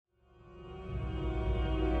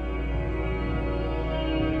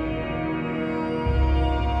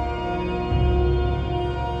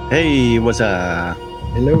Hey, what's up?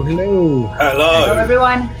 Hello, hello. Hello,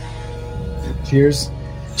 everyone. Cheers.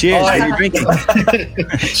 Cheers. Hi. What are you drinking?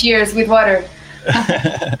 Cheers with water.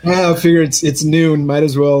 I figure it's noon. Might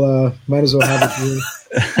as well have a drink.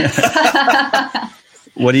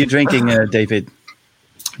 What are you drinking, David?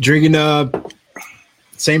 Drinking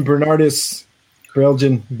Saint Bernardus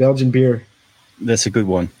Belgian beer. That's a good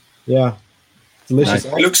one. Yeah, delicious.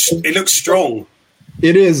 Nice. it looks strong.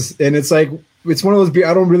 It is, and it's like it's one of those beer.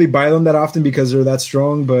 I don't really buy them that often because they're that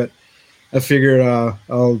strong, but I figured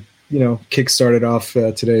I'll kickstart it off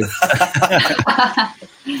today.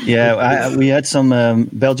 Yeah, we had some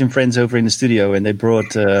Belgian friends over in the studio, and they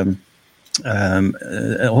brought a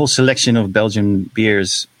whole selection of Belgian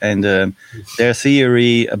beers. And their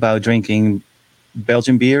theory about drinking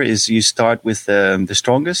Belgian beer is you start with the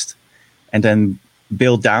strongest, and then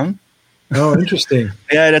build down. Oh, interesting.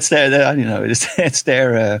 Yeah, that's their it's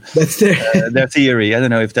their their theory. I don't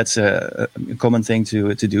know if that's a common thing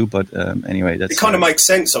to do, but anyway, that's It kind of makes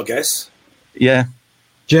sense, I guess. Yeah.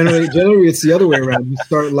 Generally, it's the other way around. You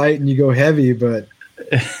start light and you go heavy, but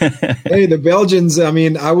hey, the Belgians. I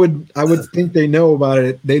mean, I would think they know about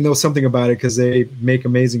it. They know something about it because they make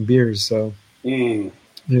amazing beers. So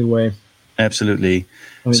anyway, absolutely.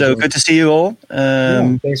 So good to see you all.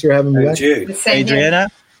 Thanks for having me back. Adriana,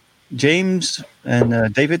 James,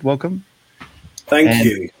 and David, welcome. Thank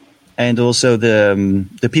you. And also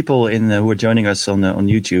the people who are joining us on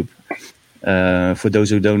YouTube. For those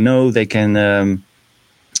who don't know, they can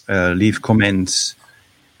leave comments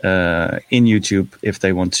in YouTube if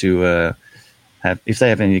they want to if they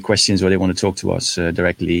have any questions or they want to talk to us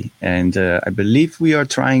directly. And I believe we are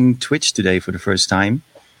trying Twitch today for the first time.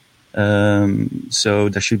 So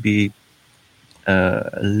there should be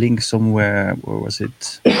a link somewhere. Where was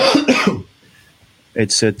it?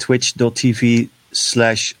 It's twitch.tv/Stoorlab,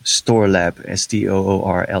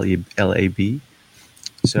 STOORLAB.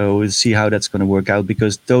 So we'll see how that's going to work out,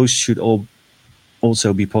 because those should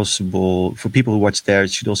also be possible for people who watch there.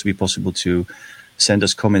 It should also be possible to send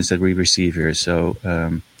us comments that we receive here. So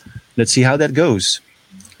let's see how that goes.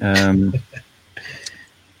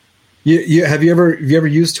 You have you ever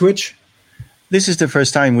used Twitch? This is the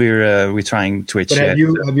first time we're trying Twitch. But have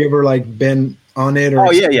you ever been on it?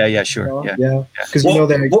 Or yeah, sure. Yeah. Because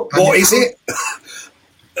what is it?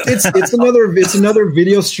 It's another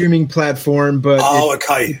video streaming platform, but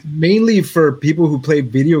okay. It's mainly for people who play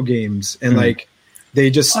video games and they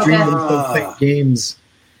just stream themselves playing games.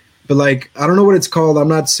 But I don't know what it's called. I'm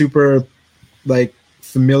not super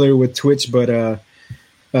familiar with Twitch, but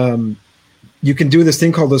you can do this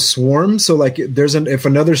thing called a swarm. So if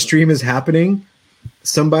another stream is happening,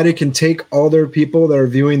 somebody can take all their people that are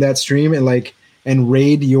viewing that stream and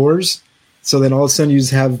raid yours. So then all of a sudden you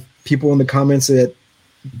just have people in the comments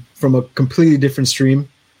from a completely different stream.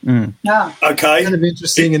 Yeah. Okay. Kind of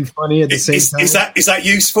interesting and funny at the same time. Is that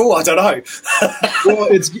useful? I don't know. Well,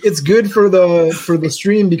 it's good for the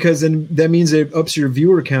stream because then that means it ups your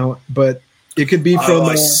viewer count, but it could be from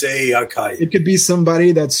I see. Okay. It could be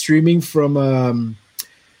somebody that's streaming from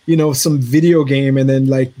some video game, and then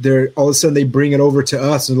they're all of a sudden they bring it over to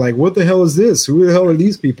us and what the hell is this? Who the hell are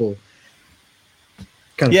these people?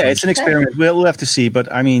 It's an experiment. We'll have to see, but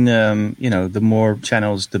I mean, the more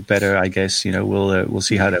channels, the better, I guess. We'll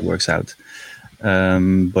see how that works out.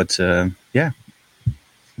 Yeah.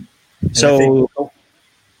 So.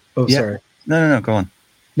 Sorry. No. Go on.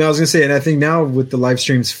 No, I was gonna say, and I think now with the live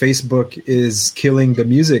streams, Facebook is killing the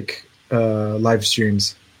music live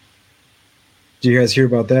streams. Do you guys hear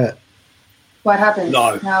about that? What happened?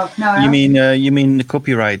 No. You mean the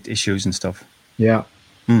copyright issues and stuff? Yeah.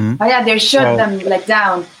 Mm-hmm. Oh yeah, they shut them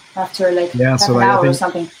down after half an hour or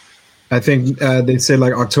something. I think they said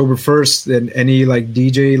October 1st, and any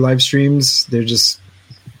DJ live streams, they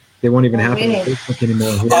won't even happen on Facebook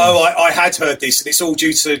anymore. Yeah. Oh, I had heard this, and it's all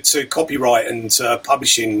due to copyright and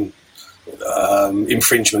publishing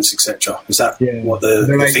infringements, etc. Is that what the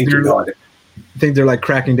thinking behind it? I think they're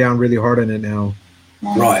cracking down really hard on it now.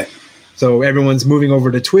 Right. So everyone's moving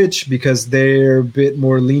over to Twitch because they're a bit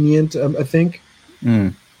more lenient, I think.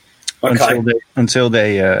 Mm. Okay. Until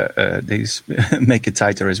they make it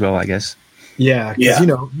tighter as well, I guess. Yeah, because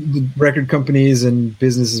the record companies and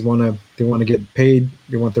businesses want to get paid.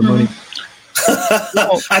 They want their money.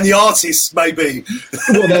 And the artists, maybe.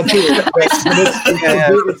 Well, that's it.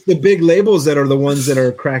 It's the big labels that are the ones that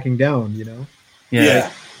are cracking down.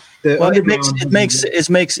 Yeah. It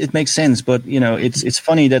makes sense, but it's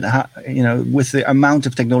funny that with the amount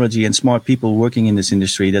of technology and smart people working in this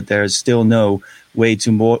industry, that there's still no way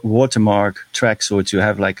to watermark tracks or to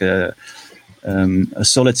have a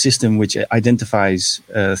solid system which identifies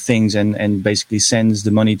things and basically sends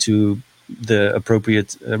the money to the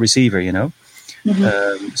appropriate receiver, you know.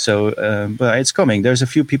 But it's coming. There's a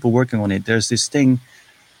few people working on it. There's this thing,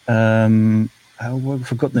 I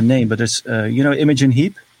forgot the name, but there's Imogen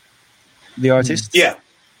Heap, the artist. Yeah.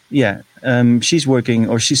 She's working,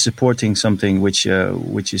 or she's supporting something which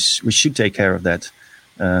should take care of that.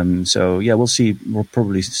 We'll see. We'll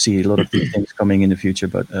probably see a lot of these things coming in the future,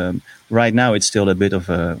 but right now it's still a bit of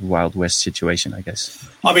a Wild West situation, I guess.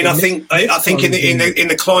 I mean, I think in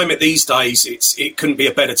the climate these days, it couldn't be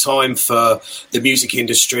a better time for the music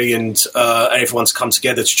industry and everyone to come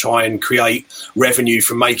together to try and create revenue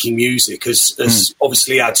from making music, as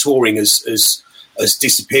obviously our touring has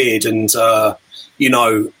disappeared, and I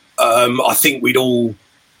think we'd all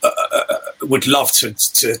would love to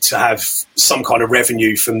have some kind of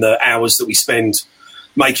revenue from the hours that we spend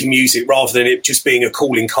making music, rather than it just being a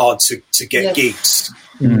calling card to get gigs.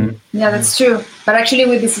 Yeah, that's true. But actually,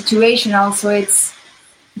 with the situation, also it's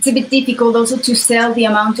a bit difficult also to sell the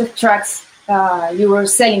amount of tracks you were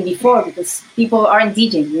selling before, because people aren't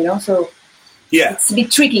DJing, you know. So it's a bit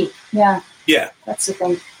tricky. Yeah, that's the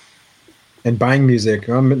thing. And buying music,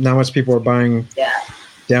 not much people are buying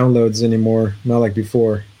downloads anymore. Not like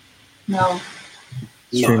before. No.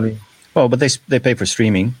 Streaming. Well, but they pay for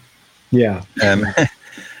streaming. Yeah. Yeah.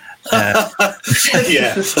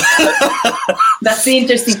 That's the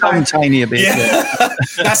interesting part. Tiny a bit. Yeah.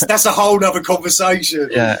 That's a whole other conversation.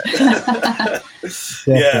 Yeah.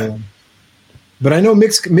 Yeah. But I know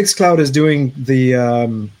Mixcloud is doing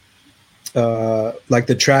the like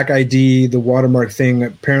the track ID, the watermark thing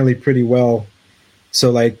apparently pretty well.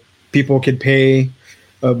 So like people could pay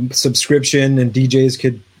a subscription and DJs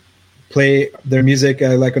could play their music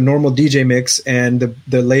like a normal DJ mix, and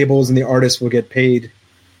the labels and the artists will get paid.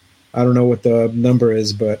 I don't know what the number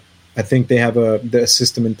is, but I think they have the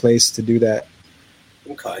system in place to do that.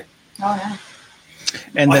 Okay. Oh yeah.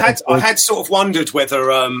 And I had sort of wondered whether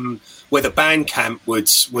Bandcamp would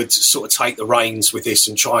sort of take the reins with this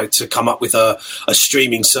and try to come up with a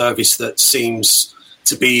streaming service that seems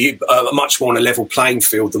to be much more on a level playing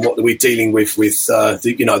field than what we're dealing with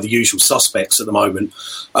the usual suspects at the moment,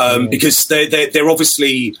 because they're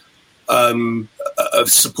obviously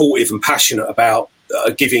supportive and passionate about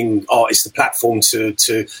giving artists the platform to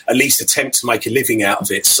at least attempt to make a living out of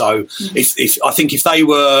it. So if they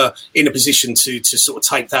were in a position to sort of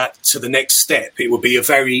take that to the next step, it would be a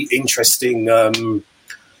very interesting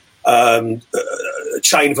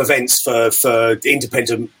chain of events for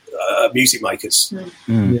independent music makers.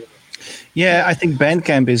 Yeah, I think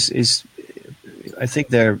Bandcamp is I think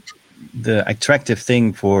the attractive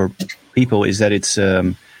thing for people is that it's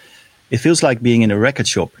it feels like being in a record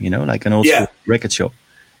shop, you know, like an old school record shop,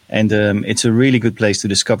 and it's a really good place to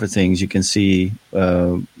discover things. You can see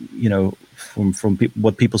from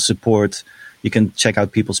what people support. You can check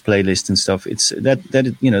out people's playlists and stuff. It's that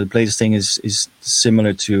the playlist thing is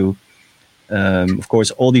similar to. Of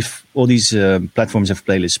course, all these platforms have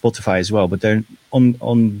playlists, Spotify as well, but they're on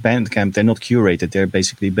Bandcamp. They're not curated. They're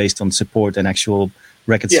basically based on support and actual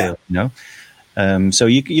record sale. You know, so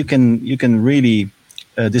you can really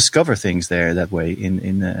discover things there that way.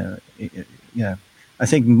 I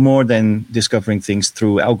think more than discovering things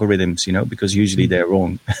through algorithms. You know, because usually they're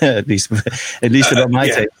wrong. at least about my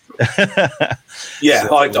taste. I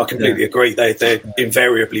completely agree. They're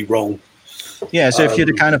invariably wrong. Yeah, so if you're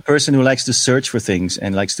the kind of person who likes to search for things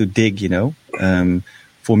and likes to dig,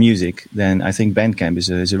 for music, then I think Bandcamp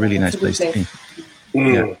is a really nice place to be.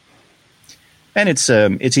 Yeah. And it's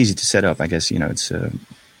easy to set up, I guess. It's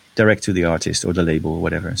direct to the artist or the label or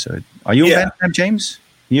whatever. So, are you on Bandcamp, James?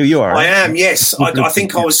 You are. I am. Yes, I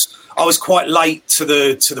think I was quite late to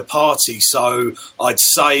the party, so I'd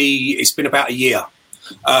say it's been about a year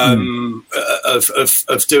of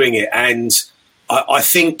doing it, and I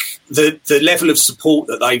think the level of support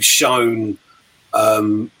that they've shown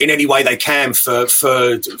in any way they can for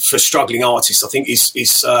struggling artists, I think is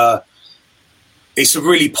it's a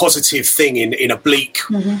really positive thing in a bleak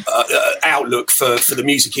outlook for the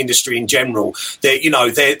music industry in general.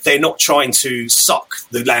 They're not trying to suck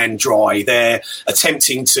the land dry. They're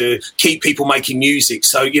attempting to keep people making music,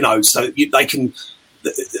 so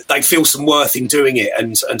they feel some worth in doing it,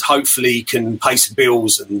 and hopefully can pay some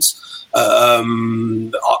bills. And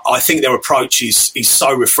I think their approach is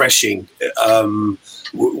so refreshing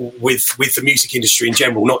with the music industry in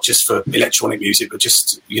general, not just for electronic music, but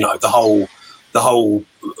just the whole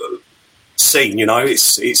scene.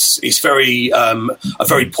 It's very a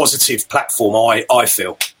very positive platform. I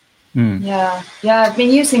feel. Yeah, I've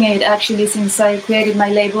been using it actually since I created my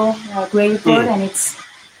label, Grey Report, and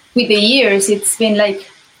with the years, it's been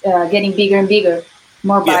like getting bigger and bigger,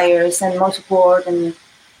 more buyers and more support, and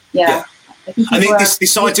I think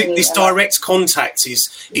this direct contact is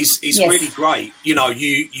really great. You know,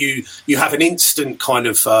 you have an instant kind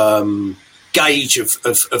of gauge of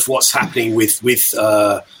what's happening with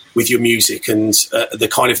your music, and the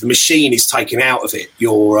kind of the machine is taken out of it.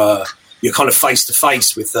 You're kind of face to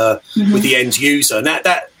face with the end user, and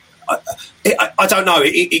that I don't know.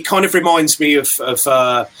 It kind of reminds me of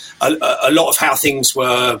a lot of how things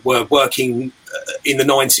were working in the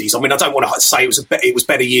 90s. I mean, I don't want to say it was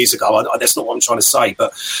better years ago. That's not what I'm trying to say.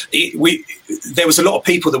 But there was a lot of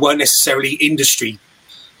people that weren't necessarily industry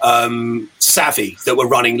savvy that were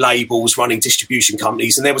running labels, running distribution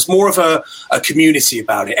companies, and there was more of a community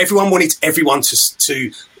about it. Everyone wanted everyone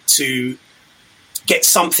to get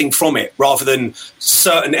something from it, rather than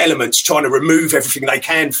certain elements trying to remove everything they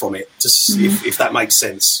can from it, if that makes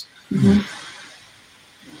sense. Mm-hmm.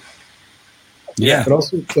 Yeah. But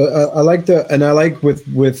also, I like with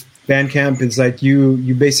Bandcamp, it's like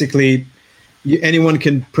you basically, anyone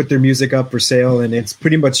can put their music up for sale, and it's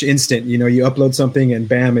pretty much instant. You know, you upload something and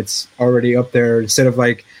bam, it's already up there, instead of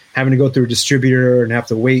like having to go through a distributor and have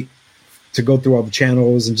to wait to go through all the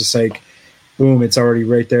channels, and just like, boom, it's already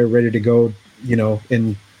right there, ready to go, you know,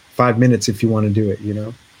 in 5 minutes if you want to do it, you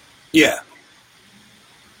know? Yeah.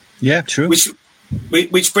 Yeah, true. Which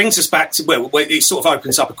brings us back to, well, it sort of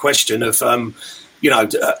opens up a question of, you know,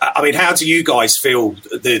 I mean, how do you guys feel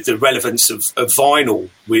the relevance of vinyl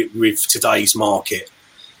with today's market?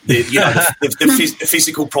 The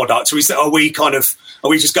physical product, or are we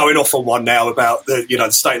just going off on one now about the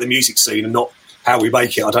state of the music scene and not how we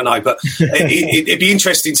make it? I don't know, but it'd be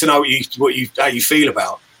interesting to know how you feel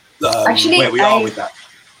about actually, where we are with that.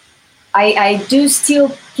 I do still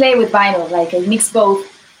play with vinyl, like I mix both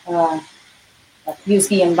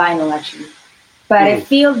USB and vinyl actually, but I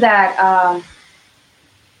feel that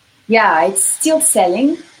it's still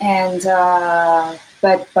selling, and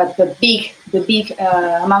but the big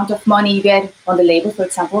amount of money you get on the label, for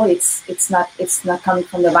example, it's not coming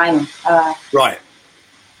from the vinyl. Right.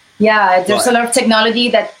 Yeah, there's a lot of technology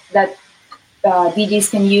that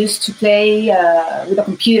DJs can use to play with a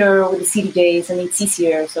computer, with the CDJs, and it's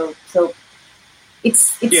easier. So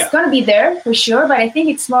it's going to be there for sure, but I think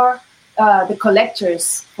it's more the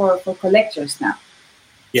collectors for collectors now.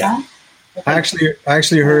 Yeah. I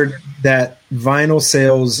actually heard that vinyl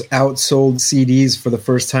sales outsold CDs for the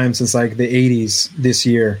first time since like the 80s this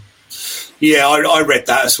year. Yeah, I read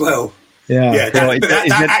that as well. Yeah.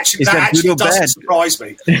 That actually doesn't surprise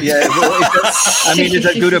me. Yeah, I mean, is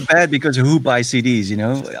that good or bad? Because who buys CDs? You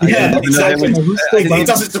know. Yeah, exactly. It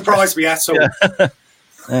doesn't surprise me at all.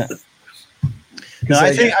 Yeah. No,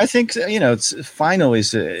 I think it's vinyl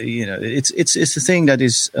is it's a thing that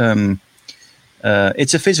is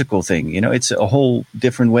it's a physical thing. You know, it's a whole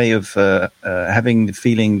different way of having the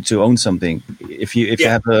feeling to own something. If you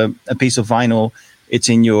have a piece of vinyl, it's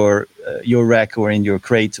in your rack or in your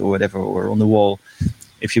crate or whatever, or on the wall,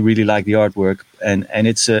 if you really like the artwork. And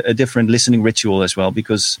it's a different listening ritual as well,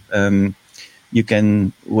 because you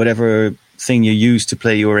can, whatever thing you use to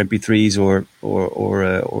play your MP3s or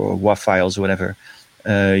WAV files or whatever,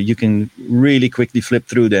 you can really quickly flip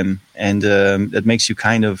through them, and that makes you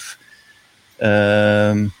kind of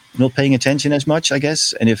not paying attention as much, I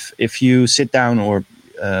guess. And if you sit down or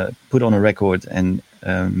put on a record and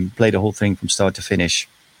play the whole thing from start to finish,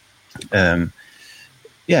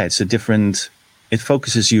 it's a different. It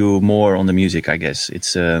focuses you more on the music, I guess.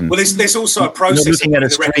 It's there's also a process of putting the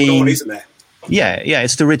record on, isn't there? Yeah,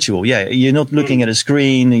 it's the ritual. Yeah, you're not looking at a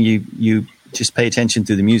screen, and you just pay attention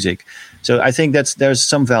to the music. So I think there's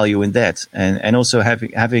some value in that, and also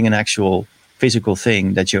having an actual physical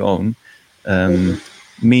thing that you own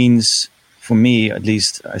means, for me at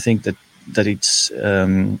least, I think that it's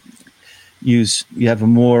you have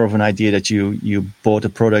more of an idea that you bought a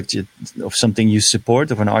product of something you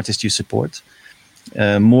support, of an artist you support,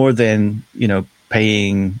 more than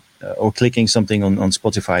paying or clicking something on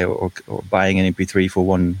Spotify or buying an MP3 for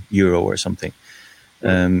 €1 or something.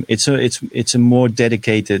 It's a more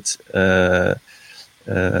dedicated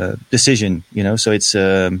decision, So it's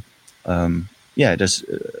there's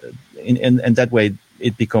in that way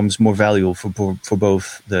it becomes more valuable for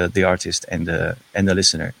both the artist and the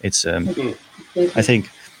listener. It's I think,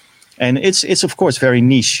 and it's of course very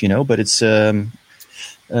niche, but it's we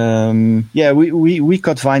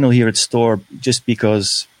cut vinyl here at Store just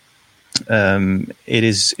because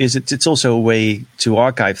it's also a way to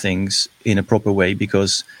archive things in a proper way,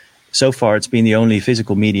 because so far it's been the only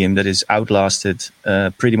physical medium that has outlasted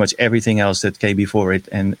pretty much everything else that came before it,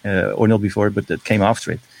 and or not before it, but that came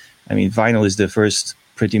after it. I mean, vinyl is the first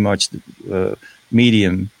pretty much the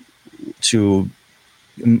medium to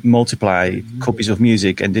multiply copies of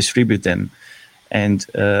music and distribute them. And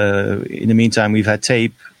in the meantime, we've had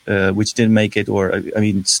tape, which didn't make it, or I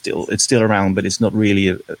mean, it's still around, but it's not really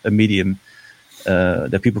a medium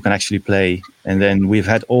that people can actually play. And then we've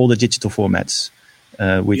had all the digital formats,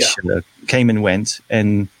 which came and went.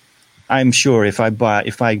 And I'm sure if I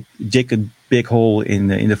dig a big hole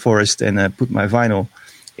in the forest and put my vinyl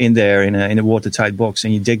in there in a watertight box,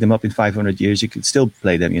 and you dig them up in 500 years, you could still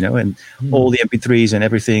play them, and all the MP3s and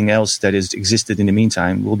everything else that has existed in the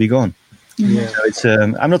meantime will be gone. Yeah. So it's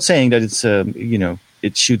I'm not saying that it's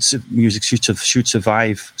music should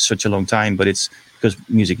survive such a long time, but it's because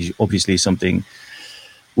music is obviously something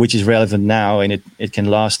which is relevant now, and it can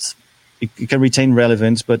last. It can retain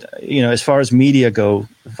relevance, but as far as media go,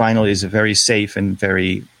 vinyl is a very safe and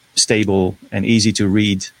very stable and easy to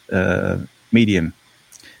read medium.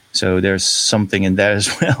 So there's something in there as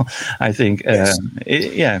well. I think, Yes.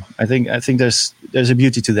 I think there's a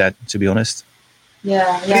beauty to that, to be honest.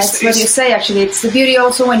 Yeah, it's what you say. Actually, it's the beauty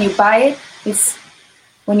also when you buy it. It's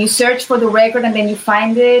when you search for the record and then you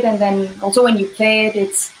find it, and then also when you play it,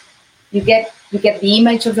 it's you get the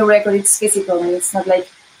image of the record. It's physical, and it's not like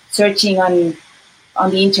searching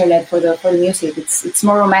on the internet for the music. It's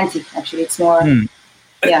more romantic. Actually, it's more.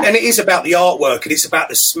 Yeah. And it is about the artwork, and it's about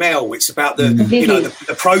the smell. It's about the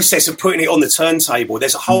the process of putting it on the turntable.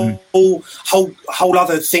 There's a whole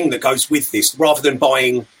other thing that goes with this, rather than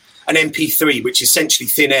buying an MP3, which is essentially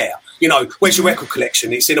thin air. Where's your record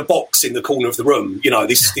collection? It's in a box in the corner of the room.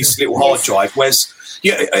 This little hard drive. Whereas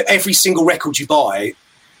every single record you buy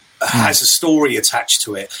has a story attached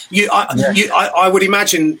to it. I would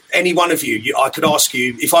imagine any one of you, I could ask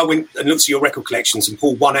you, if I went and looked at your record collections and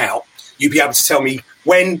pulled one out, you'd be able to tell me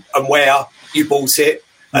when and where you bought it.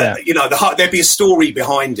 There'd be a story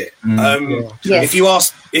behind it. If you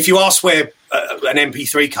ask where an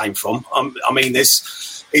MP3 came from, I mean,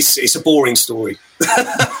 it's a boring story.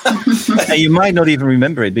 You might not even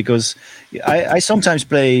remember it, because I sometimes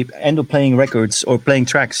end up playing records or playing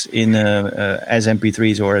tracks in as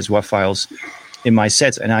MP3s or as WAV files in my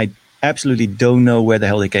sets, and I absolutely don't know where the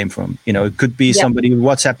hell they came from. It could be somebody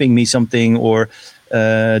WhatsApping me something, or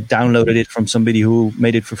downloaded it from somebody who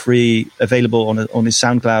made it for free, available on his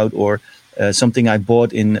SoundCloud, or something I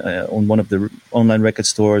bought on one of the online record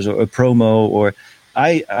stores, or a promo, or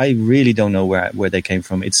I really don't know where they came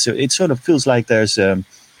from. It sort of feels like there's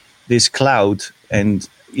this cloud, and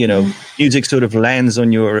music sort of lands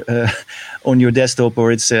on your desktop,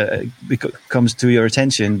 or comes to your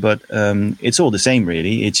attention, but it's all the same,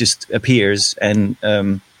 really. It just appears, and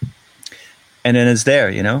then it's there.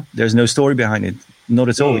 There's no story behind it, not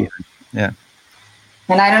at all. Yeah.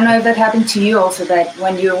 And I don't know if that happened to you also, that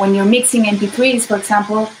when you're mixing MP3s, for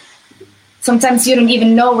example, sometimes you don't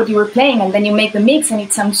even know what you were playing, and then you make the mix and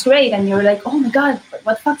it sounds great, and you're like, oh my god,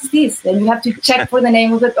 what the fuck is this? Then you have to check for the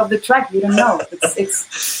name of the track. You don't know.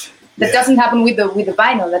 That doesn't happen with the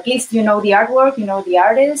vinyl. At least you know the artwork, you know the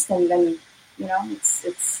artist, and then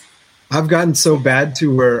it's. I've gotten so bad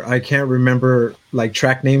to where I can't remember like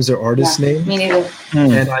track names or artist names. Me neither.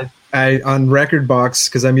 And I on Record Box,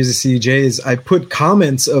 because I'm using CDJs, I put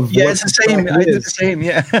comments of it's the same. I do the same.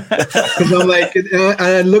 Yeah. Because I'm like,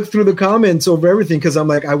 I look through the comments over everything, because I'm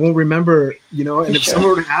like, I won't remember, and if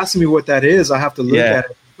someone were to ask me what that is, I have to look at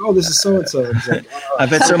it. Oh, this is so and so. I've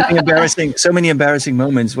had so many embarrassing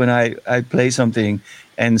moments when I play something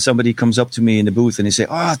and somebody comes up to me in the booth and they say,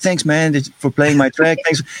 "Oh, thanks, man, for playing my track."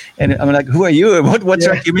 Thanks. And I'm like, "Who are you? What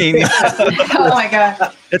track you mean?" Oh my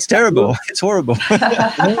god, that's terrible. It's horrible.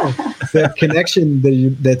 That connection,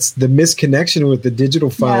 that's the misconnection with the digital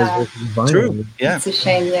files versus vinyl. True. Yeah, it's a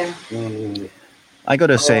shame. Yeah. I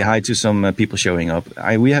gotta say hi to some people showing up.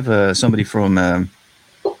 We have somebody from.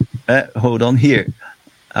 Hold on here.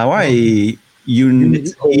 Hawaii.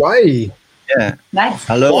 Hawaii. Yeah. Nice.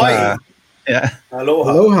 Aloha. Yeah.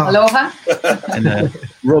 Aloha. And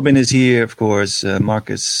Robin is here, of course.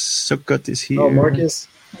 Marcus Sukkot is here. Oh, Marcus.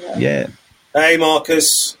 Yeah. Hey,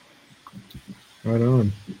 Marcus. Right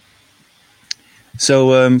on.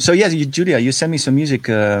 So yeah, Julia, you sent me some music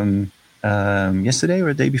yesterday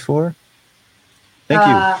or the day before. Thank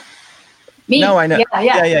you. Me? No, I know.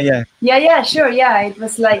 Yeah, sure. Yeah, it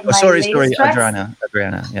was like my latest tracks.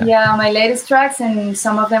 Adriana. Yeah, my latest tracks, and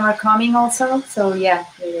some of them are coming also. So yeah.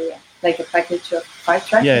 Like a package of 5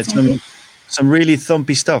 tracks. Yeah, it's some really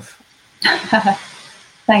thumpy stuff.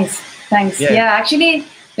 Thanks. Yeah, actually,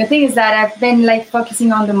 the thing is that I've been like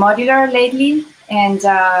focusing on the modular lately, and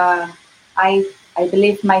I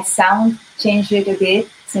believe my sound changed it a bit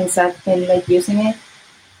since I've been like using it,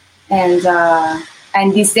 and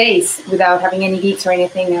And these days, without having any gigs or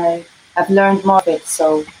anything, I've learned more of it.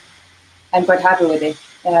 So I'm quite happy with it.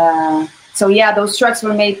 So yeah, those tracks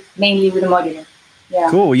were made mainly with the modular. Yeah.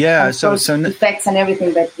 Cool. Yeah. And so effects and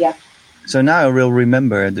everything, but yeah. So now I will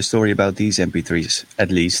remember the story about these MP3s,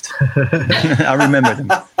 at least. I remember them.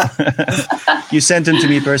 You sent them to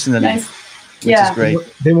me personally, nice. Which is great.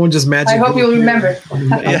 They won't just magic. I hope you'll remember.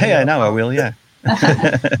 Yeah, now I will, yeah.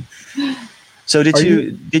 So did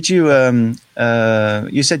you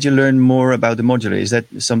you said you learned more about the modular. Is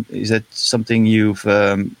that something you've,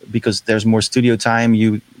 because there's more studio time,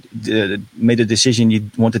 you made a decision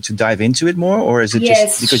you wanted to dive into it more, or is it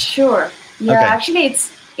just because... Sure. Yeah, okay. Actually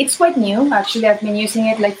it's quite new. Actually, I've been using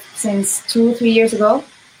it like since 2-3 years ago.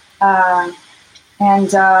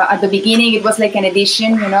 And at the beginning, it was like an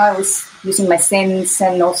addition. You know, I was using my synths,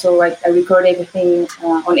 and also like I record everything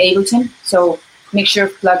on Ableton, so mixture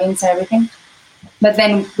of plugins and everything. But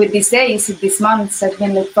then with these months, I've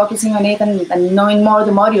been like focusing on it and knowing more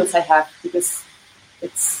the modules I have, because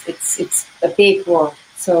it's a big world.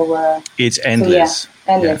 So it's endless. So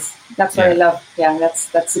yeah, endless. Yeah. That's what I love. Yeah,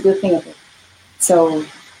 that's a good thing of it. So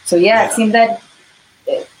it seemed that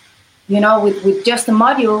with just a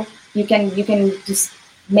module, you can just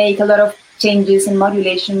make a lot of changes and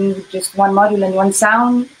modulation with just one module and one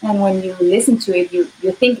sound. And when you listen to it, you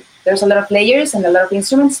think there's a lot of layers and a lot of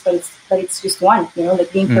instruments, but it's just one,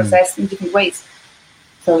 like being processed in different ways.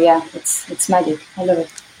 So yeah, it's magic. I love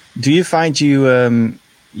it. Do you find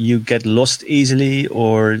you get lost easily,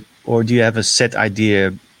 or do you have a set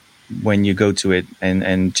idea when you go to it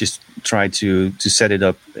and just try to set it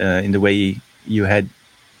up in the way you had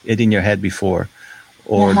it in your head before?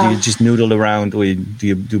 Or do you just noodle around, or do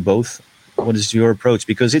you do both? What is your approach?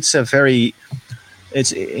 Because it's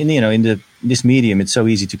in this medium, it's so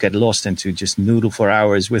easy to get lost and to just noodle for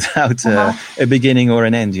hours without a beginning or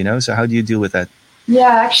an end, So how do you deal with that?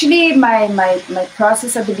 Yeah, actually, my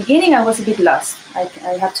process at the beginning, I was a bit lost. I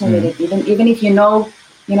have to admit it. Even if you know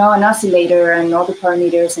an oscillator and all the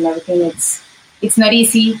parameters and everything, it's not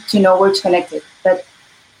easy to know where to connect it.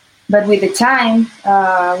 But with the time,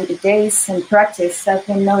 with the days and practice, I've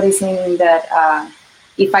been noticing that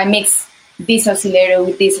if I mix this oscillator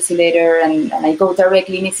with this oscillator and I go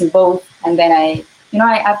directly mixing both, and then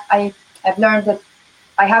I've learned that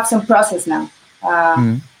I have some process now.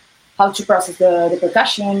 How to process the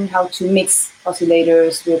percussion, how to mix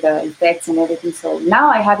oscillators with the effects and everything. So now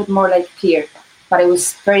I have it more like clear, but I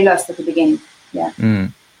was very lost at the beginning. Yeah.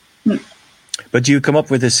 But do you come up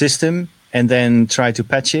with a system and then try to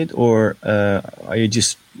patch it, or are you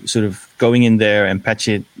just sort of going in there and patch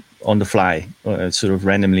it on the fly, sort of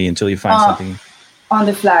randomly until you find something? On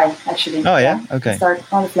the fly, actually. Oh yeah, okay. Start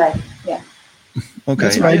on the fly, yeah. Okay.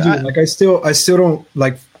 That's what I do. Like I still don't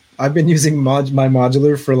like. I've been using my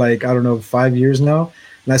modular for 5 years now,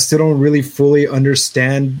 and I still don't really fully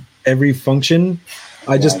understand every function.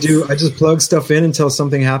 I just plug stuff in until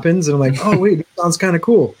something happens, and I'm like, oh wait, it sounds kind of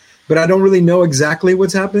cool. But I don't really know exactly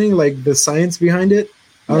what's happening, like the science behind it.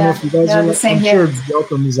 I don't know if you guys are. I'm sure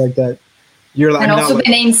Welcome is like that. You're like, and also the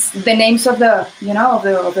names of the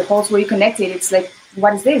of the holes where you connect it. It's like,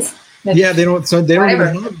 what is this? Yeah, they don't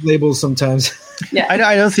even have labels sometimes. Yeah.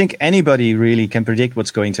 I don't think anybody really can predict what's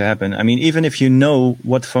going to happen. I mean, even if you know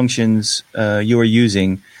what functions you are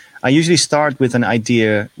using, I usually start with an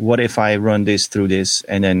idea. What if I run this through this,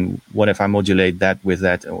 and then what if I modulate that with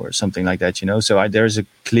that, or something like that? So there's a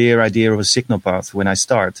clear idea of a signal path when I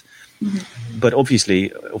start. Mm-hmm. But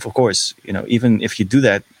obviously, of course, even if you do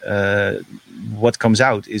that, what comes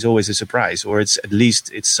out is always a surprise, or it's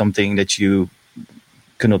something that you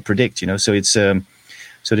cannot predict. So it's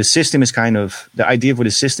so the system is the idea for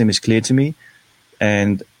the system is clear to me,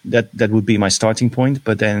 and that would be my starting point.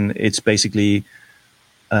 But then it's basically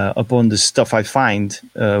upon the stuff I find,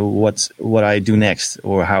 what I do next,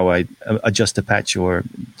 or how I adjust the patch, or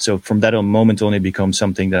so from that moment on, it becomes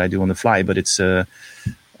something that I do on the fly. But it's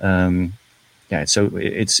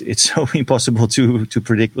it's so impossible to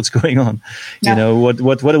predict what's going on. Yeah.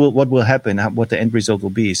 What will happen, what the end result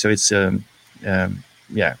will be. So it's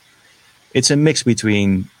it's a mix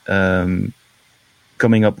between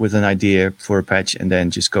coming up with an idea for a patch and then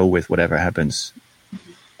just go with whatever happens.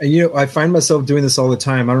 And I find myself doing this all the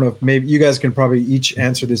time. I don't know if maybe you guys can probably each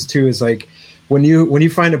answer this too. Is like when you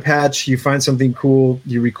find a patch, you find something cool,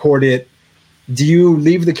 you record it. Do you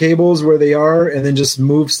leave the cables where they are and then just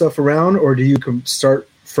move stuff around, or do you start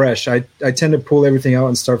fresh? I tend to pull everything out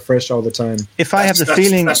and start fresh all the time. If I have the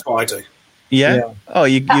feeling, that's what I do. Yeah. Oh,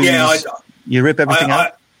 you rip everything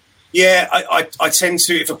out. I tend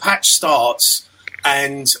to, if a patch starts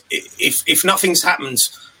and if nothing's happened,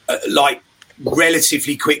 like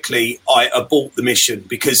relatively quickly, I abort the mission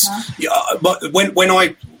because when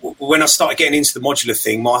I started getting into the modular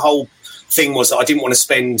thing, my whole thing was that I didn't want to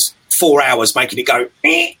spend 4 hours making it go,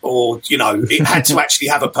 or it had to actually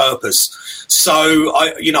have a purpose. So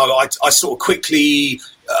I sort of quickly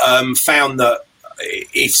found that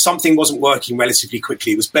if something wasn't working relatively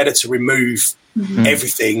quickly, it was better to remove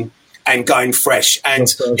everything and going fresh.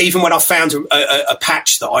 And even when I found a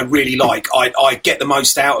patch that I really like, I get the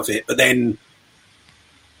most out of it. But then,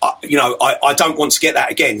 I don't want to get that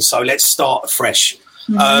again. So let's start fresh.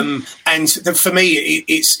 For me,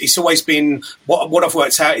 it's always been what I've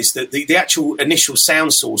worked out is that the actual initial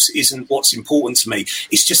sound source isn't what's important to me.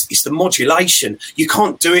 It's the modulation. You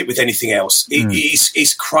can't do it with anything else.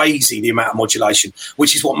 It's crazy, the amount of modulation,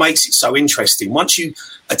 which is what makes it so interesting. Once you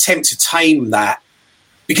attempt to tame that,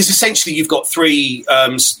 because essentially you've got three,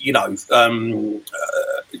 you got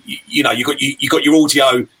your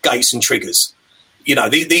audio gates and triggers.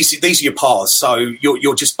 These are your paths. So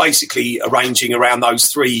you're just basically arranging around those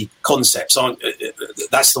three concepts.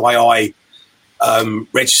 That's the way I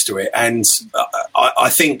register it, and I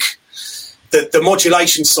think that the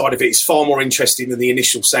modulation side of it is far more interesting than the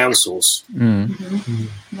initial sound source.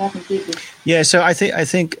 Yeah, so I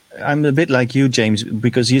think I'm a bit like you, James,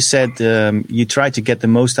 because you said you try to get the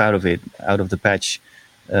most out of the patch.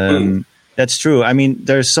 That's true. I mean,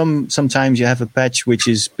 there's sometimes you have a patch which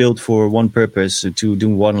is built for one purpose, to do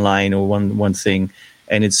one line or one thing,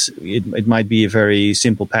 and it might be a very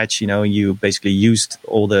simple patch. You basically used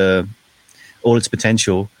all its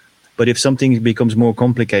potential. But if something becomes more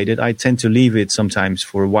complicated, I tend to leave it sometimes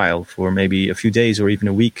for a while, for maybe a few days or even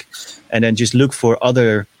a week, and then just look for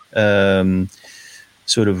other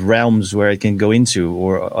sort of realms where it can go into,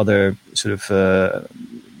 or other sort of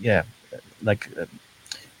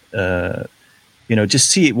just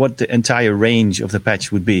see what the entire range of the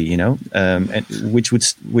patch would be, and which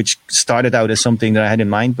started out as something that I had in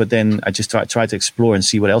mind, but then I just try to explore and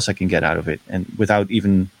see what else I can get out of it, and without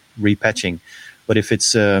even repatching. But if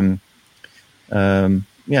it's when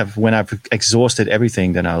I've exhausted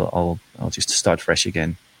everything, then I'll just start fresh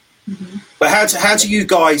again. But how do you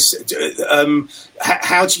guys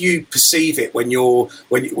how do you perceive it when you're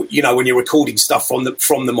recording stuff from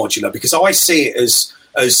the modular? Because I see it as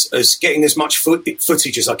getting as much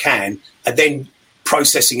footage as I can and then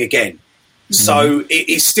processing again. So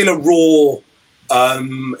it's still a raw,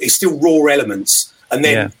 it's still raw elements, and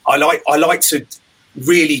then I like to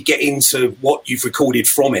really get into what you've recorded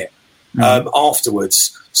from it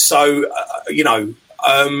afterwards. So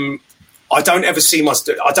I don't ever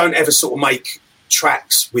sort of make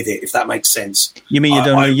tracks with it, if that makes sense. You mean you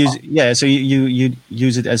don't use it? Yeah, so you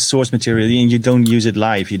use it as source material, and you don't use it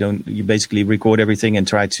live. You basically record everything and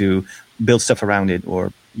try to build stuff around it,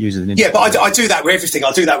 or use it. But I do that with everything.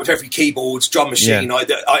 I do that with every keyboard, drum machine. Yeah.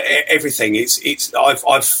 Everything. It's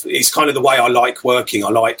kind of the way I like working. I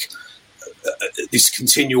like this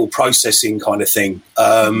continual processing kind of thing,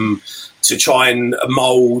 to try and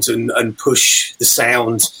mold and push the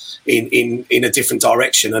sound in a different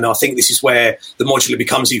direction. And I think this is where the modular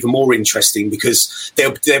becomes even more interesting, because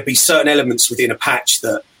there'll be certain elements within a patch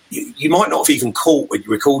that you might not have even caught when you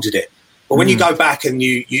recorded it. But when you go back and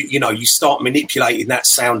you start manipulating that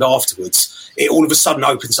sound afterwards, it all of a sudden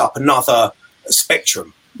opens up another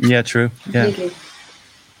spectrum. Yeah, true. Yeah. Completely.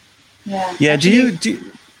 Yeah. Yeah. Do you?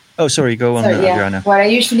 Oh, sorry. Go on, Adriana. What I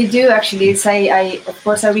usually do actually is I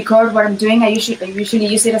record what I'm doing. I usually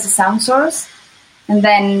use it as a sound source, and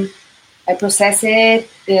then I process it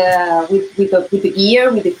with the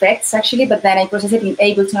gear, with effects actually. But then I process it in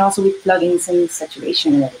Ableton also with plugins and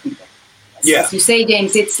saturation and everything. As you say,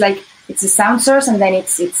 James, it's like it's a sound source, and then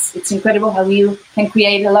it's incredible how you can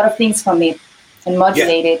create a lot of things from it and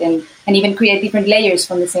modulate it, and even create different layers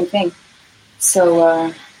from the same thing.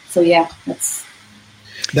 So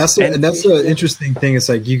that's the interesting thing. It's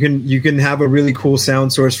like you can have a really cool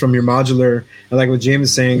sound source from your modular, and like what James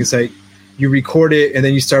is saying, it's like you record it and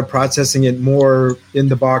then you start processing it more in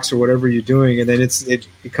the box or whatever you're doing, and then it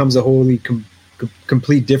becomes a wholly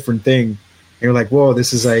complete different thing. And you're like, whoa,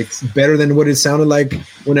 this is like better than what it sounded like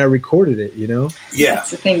when I recorded it, Yeah,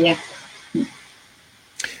 that's the thing. Yeah.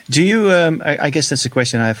 Do you? I guess that's a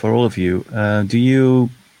question I have for all of you. Do you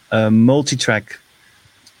multi-track?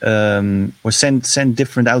 Or send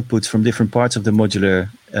different outputs from different parts of the modular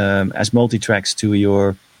as multi-tracks to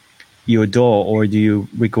your DAW, or do you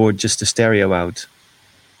record just the stereo out?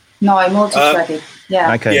 No, I multi-track it.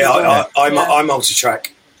 Yeah. Okay. Yeah, I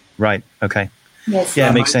multi-track. Right. Okay. Yes. Yeah,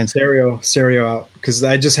 it makes sense. Stereo out, because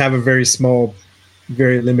I just have a very small,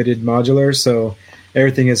 very limited modular, so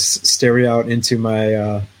everything is stereo out into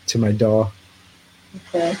my DAW.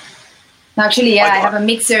 Okay. Actually, I have a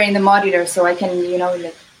mixer in the monitor, so I can,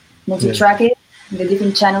 like multi-track it, the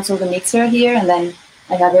different channels of the mixer here, and then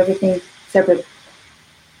I have everything separate.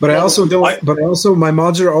 But I also don't. But also, my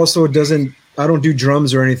modular also doesn't. I don't do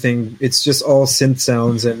drums or anything. It's just all synth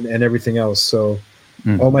sounds and everything else. So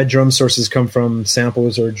all my drum sources come from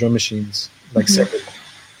samples or drum machines, like separate.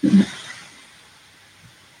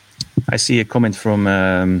 I see a comment from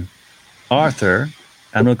Arthur.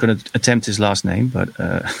 I'm not going to attempt his last name, but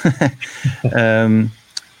I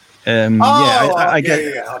get.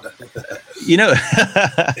 You know.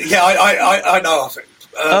 I know of it.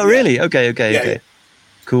 Really? Okay.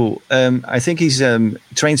 Cool. I think he's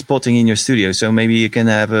train spotting in your studio, so maybe you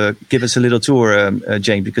can give us a little tour,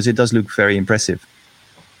 Jane, because it does look very impressive.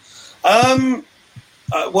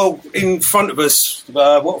 Well, in front of us,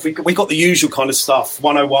 what have we got the usual kind of stuff: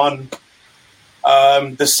 101,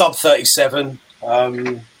 the Sub 37,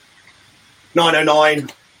 909,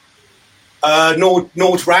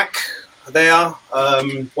 Nordrack. There,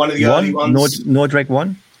 one of the early ones. Nordrack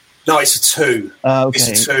 1. No, it's a 2. Okay.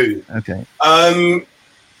 It's a 2. Okay.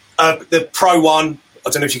 The Pro 1. I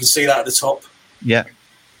don't know if you can see that at the top. Yeah.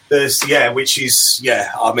 Which is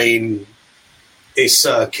I mean, it's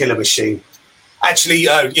a killer machine. Actually,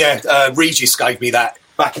 Regis gave me that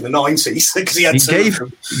back in the 90s because he had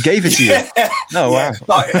gave it to you. No, wow.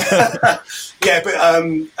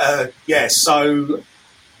 So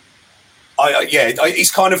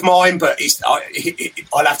it's kind of mine, but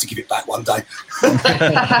I'll have to give it back one day.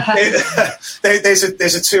 There's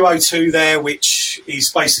a 202 there, which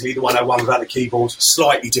is basically the 101 without the keyboard,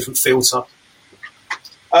 slightly different filter.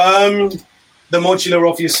 The modular,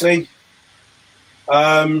 obviously.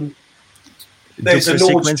 There's a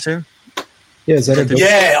sequencer. Yeah, is that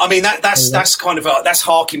I mean that's kind of that's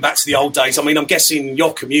harking back to the old days. I mean, I'm guessing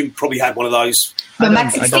Joachim, you probably had one of those. The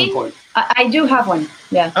Max 16. I do have one.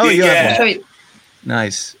 Yeah. Oh, you have one. I'll show you.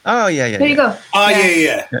 Nice. Oh, yeah. There you go. Oh,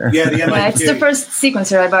 yeah. It's the first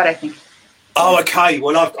sequencer I bought, I think. Oh, okay.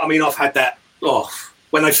 Well, I've had that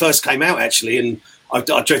when they first came out, actually, and I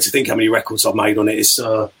dread to think how many records I've made on it. It's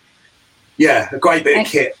a great bit of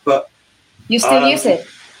kit, but you still use it?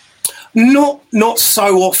 Not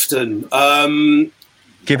so often.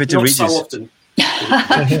 Give it to Regis. Not so often. He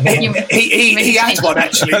had one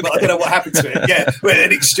actually, but I don't know what happened to it. Yeah,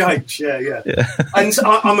 an exchange. Yeah. And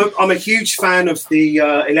I'm a huge fan of the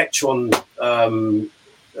Electron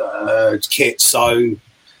kit. So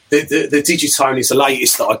the Digitone is the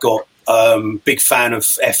latest that I got. Big fan of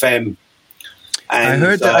FM. And, I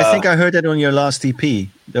heard that. I think I heard that on your last EP.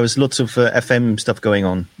 There was lots of FM stuff going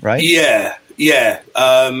on, right? Yeah.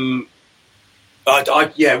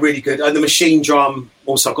 Really good. And the machine drum.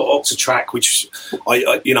 Also, I've got Octatrack, which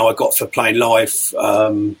I got for playing live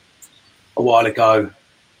a while ago.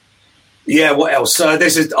 Yeah, what else?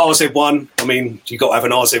 There's an RZ1. I mean, you got to have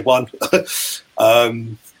an RZ1.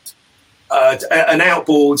 An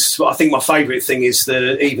outboard. I think my favourite thing is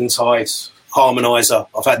the Eventide harmonizer.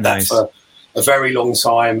 I've had that for a very long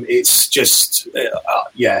time. It's just,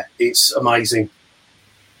 it's amazing.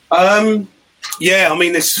 I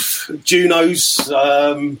mean, there's Junos,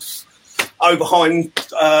 Oberheim.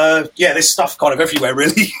 There's stuff kind of everywhere,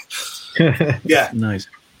 really. Yeah. Nice.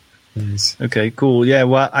 Okay, cool. Yeah,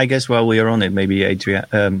 well, I guess while we are on it, maybe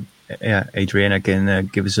Adriana can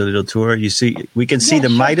give us a little tour. We can see the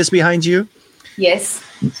Midas behind you. Yes.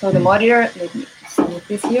 So the monitor, let me see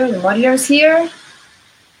this here. The monitor is here.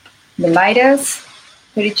 The Midas,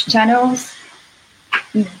 32 channels.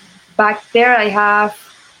 Back there, I have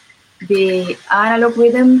the analog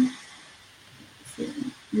rhythm.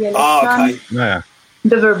 The Electron. Yeah.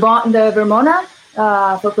 The Vermona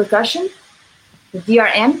for percussion. The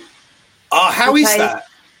DRM. How is that?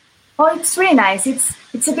 Oh, it's really nice.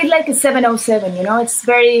 It's a bit like a 707, It's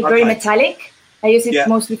very metallic. I use it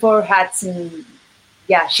mostly for hats and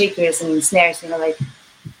shakers and snares, like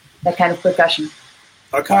that kind of percussion.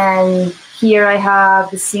 Okay. And here I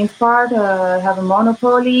have the synth part. I have a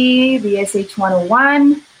Monopoly, the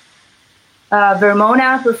SH101,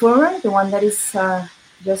 Vermona Performer, the one that is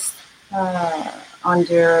just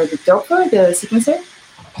under the Doppler, the sequencer.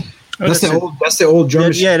 That's the old drum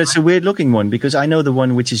machine. Yeah, that's a weird looking one because I know the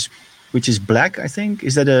one which is black. I think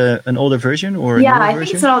is that an older version or a newer version?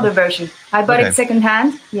 Think it's an older version. I bought it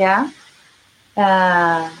secondhand. Yeah.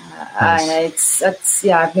 Nice. It's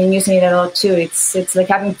I've been using it a lot too. It's like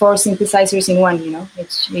having 4 synthesizers in one.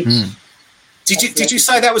 Did you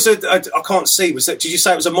say that was I can't see. Did you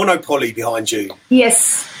say it was a Monopoly behind you?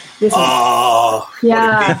 Yes. I'm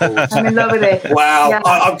in love with it. Wow, yeah.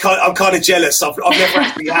 I'm kind of jealous. I've never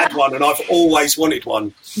actually had one, and I've always wanted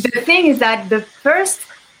one. The thing is that the first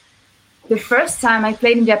the first time I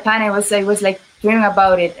played in Japan, I was like dreaming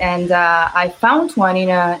about it, and I found one in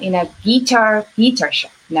a guitar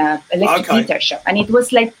shop, in an electric guitar shop, and it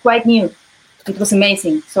was like quite new. It was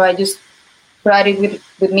amazing. So I just brought it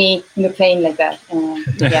with me in the plane like that.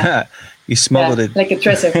 Yeah. You smuggled it like a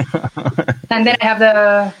treasure. And then I have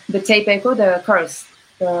the Tape Echo, the chorus,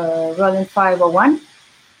 the Roland 501.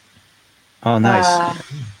 Oh, nice.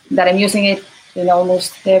 That I'm using it in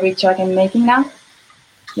almost every track I'm making now.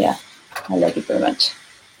 Yeah, I like it very much.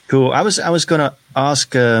 Cool. I was gonna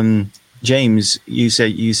ask James. You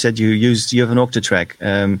said you have an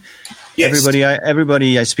Octatrack. Yes.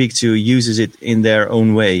 Everybody I speak to uses it in their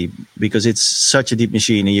own way because it's such a deep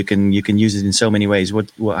machine, and you can use it in so many ways.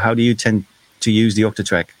 How do you tend to use the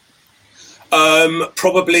Octatrack?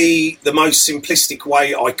 Probably the most simplistic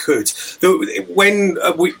way I could. When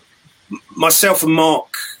myself and Mark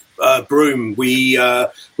Broom, we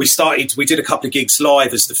did a couple of gigs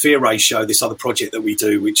live as the Fear Ratio, this other project that we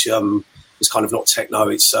do, which is kind of not techno.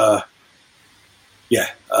 It's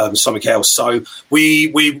something else. So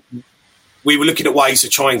we were looking at ways of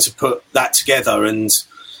trying to put that together, and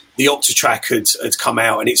the Octatrack had come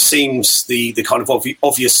out, and it seems the kind of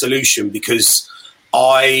obvious solution because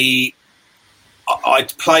I'd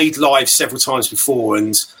played live several times before,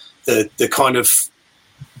 and the kind of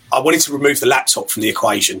I wanted to remove the laptop from the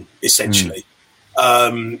equation essentially,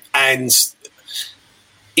 and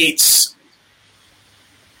it's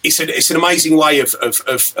an amazing way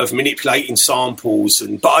of manipulating samples,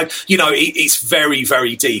 it's very,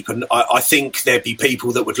 very deep, and I think there'd be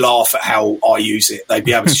people that would laugh at how I use it. They'd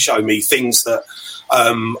be able to show me things that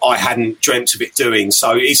I hadn't dreamt of it doing.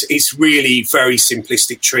 So it's really very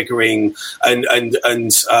simplistic triggering and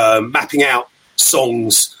mapping out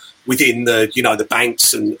songs within the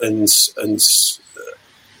banks and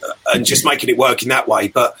just making it work in that way.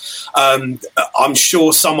 But I'm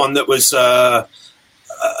sure someone that was an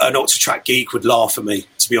Octatrack geek would laugh at me,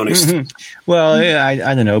 to be honest. Mm-hmm. Well,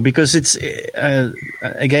 I don't know, because it's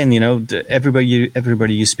again,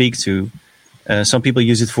 everybody you speak to, some people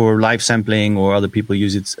use it for live sampling, or other people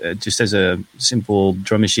use it just as a simple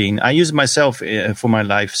drum machine. I use it myself for my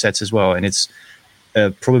live sets as well, and it's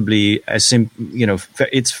probably it's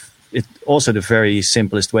also the very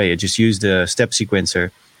simplest way. I just use the step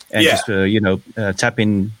sequencer and just tap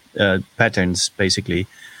in patterns basically.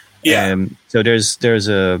 Yeah. So there's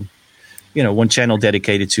a one channel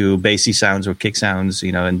dedicated to bassy sounds or kick sounds,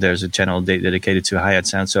 and there's a channel dedicated to hi-hat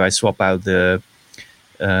sounds. So I swap out the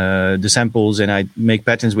samples and I make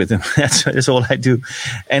patterns with them. That's all I do.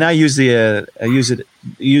 And I use the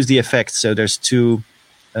effects. So there's two.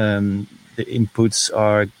 The inputs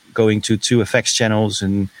are going to two effects channels,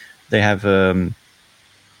 and they have a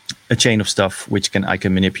chain of stuff which I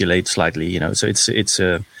can manipulate slightly. So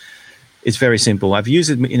it's very simple. I've used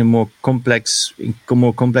it in more complex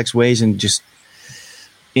ways, and just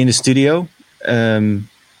in the studio,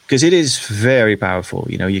 because it is very powerful.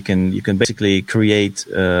 You can basically create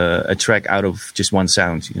a track out of just one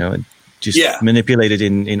sound. And just manipulate it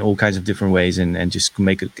in all kinds of different ways, and just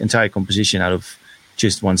make an entire composition out of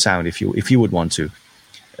just one sound if you would want to.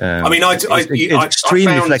 It's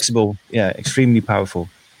extremely flexible. Yeah, extremely powerful.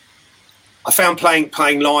 I found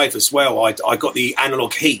playing live as well. I got the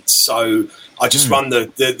analog heat, so I just run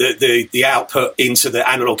the output into the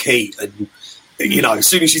analog heat, and as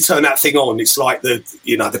soon as you turn that thing on, it's like the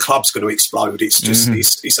club's going to explode. It's just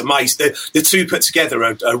it's amazing. The two put together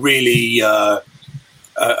are really a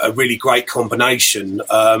really great combination.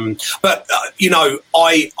 But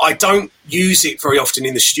I don't use it very often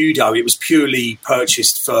in the studio. It was purely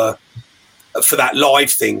purchased for that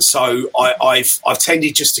live thing, so I've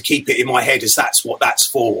tended just to keep it in my head as that's what that's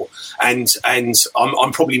for, and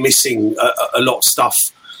I'm probably missing a lot of stuff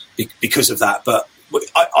because of that. But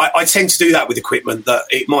I tend to do that with equipment, that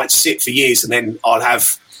it might sit for years, and then I'll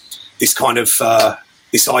have this kind of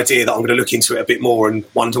this idea that I'm going to look into it a bit more and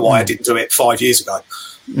wonder why I didn't do it 5 years ago.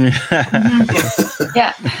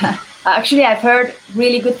 Yeah, actually, I've heard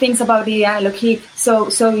really good things about the analog heat. So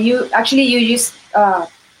you use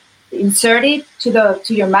insert it to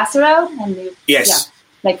your master out, and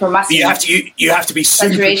like for master. You have to be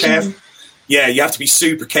super careful. Yeah, you have to be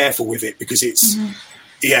super careful with it, because it's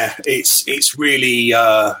it's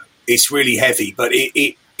really heavy, but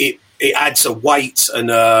it adds a weight,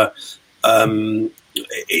 and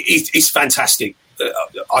it's fantastic.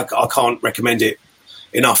 I can't recommend it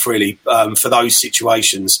enough, really, for those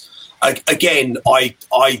situations. Again, I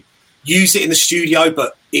use it in the studio,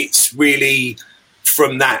 but it's really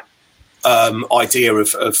from that idea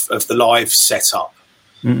of the live setup.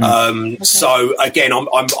 Okay. So again,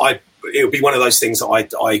 it'll be one of those things that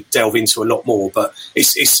I delve into a lot more. But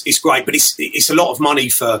it's great, but it's a lot of money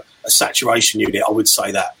for a saturation unit. I would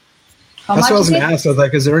say that. That's what I was going to ask. I was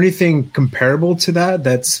like, is there anything comparable to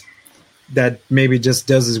that maybe just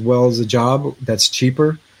does as well as a job that's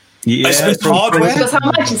cheaper? Yeah, hardware. Because how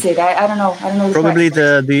much is it? I don't know. Probably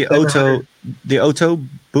the Auto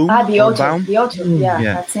Boom. The Auto.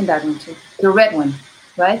 Yeah, I've seen that one too. The red one,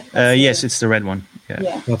 right? Yes, it's the red one.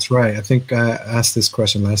 Yeah. That's right. I think I asked this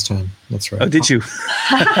question last time. That's right. Oh, did you?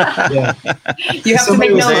 Yeah. You have to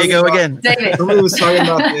make notes. There you go again. David. Somebody was talking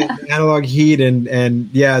about the analog heat, and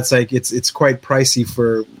yeah, it's like it's quite pricey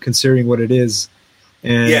for considering what it is.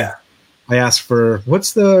 And Yeah. I asked for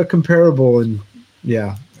what's the comparable, and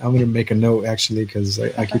yeah, I'm going to make a note actually because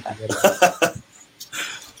I keep forgetting.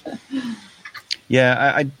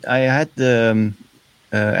 Yeah, I had the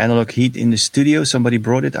analog heat in the studio. Somebody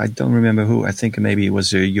brought it. I don't remember who. I think maybe it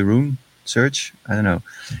was Jeroen Search. I don't know.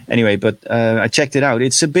 Anyway, but I checked it out.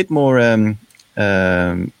 It's a bit more.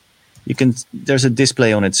 There's a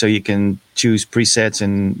display on it, so you can choose presets,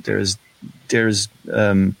 and there's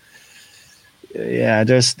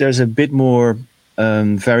a bit more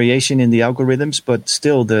variation in the algorithms, but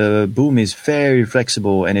still the boom is very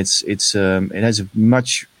flexible, and it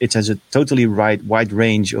has a totally wide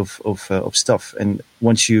range of stuff. And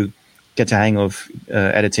once you get the hang of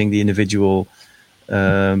editing the individual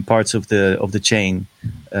parts of the chain,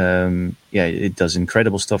 it does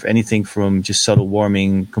incredible stuff. Anything from just subtle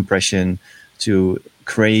warming, compression, to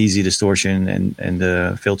crazy distortion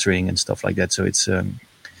and filtering and stuff like that. So it's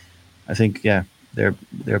I think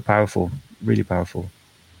they're powerful. Really powerful.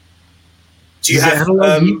 Do you Does have the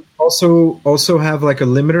analog heat also have like a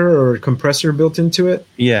limiter or a compressor built into it?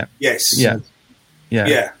 Yeah. Yes. Yeah.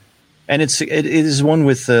 And it is one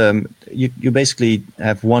with you basically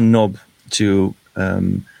have one knob to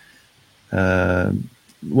one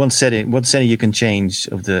setting you can change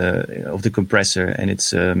of the compressor, and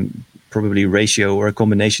it's probably ratio or a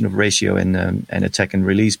combination of ratio and attack and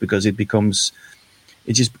release, because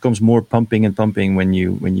it just becomes more pumping and pumping when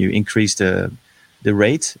you increase the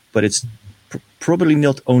rate. But it's probably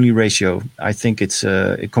not only ratio. I think it's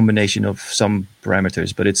a combination of some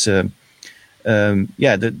parameters. But it's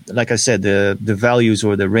like I said, the values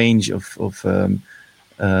or the range of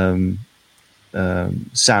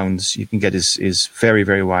sounds you can get is very,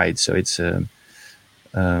 very wide. So it's a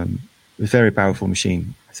very powerful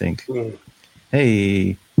machine, I think.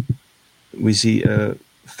 Hey, we see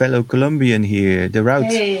fellow Colombian here, the route.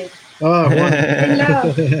 Hey. Oh, Juan.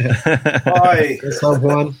 Hello. Hi. What's up,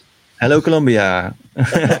 Juan? Hello, Colombia.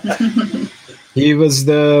 He was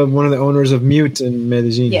one of the owners of Mute in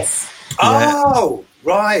Medellin. Yes. Oh,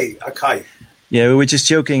 right. Okay. Yeah, we were just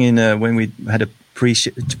joking when we had a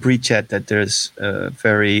pre-chat that there's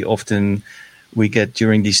very often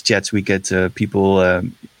during these chats we get people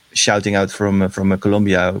shouting out from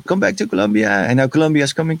Colombia, come back to Colombia, and now Colombia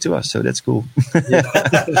is coming to us, so that's cool.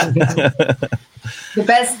 The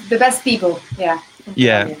best people, yeah.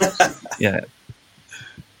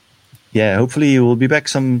 Hopefully you will be back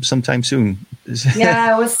sometime soon.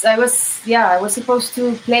 I was supposed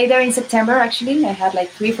to play there in September. Actually, I had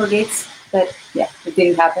like 3-4 dates, but it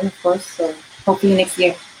didn't happen, of course. So hopefully next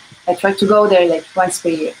year. I try to go there like once per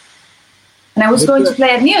year, and I was going to play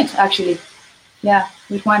at Mute actually. Yeah,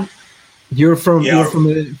 with one. You're from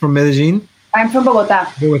Medellin? I'm from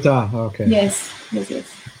Bogota. Bogota, okay. Yes.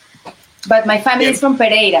 But my family is from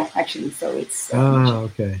Pereira, actually, so it's...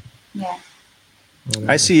 okay. Yeah.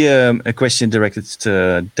 I see a question directed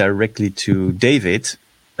directly to David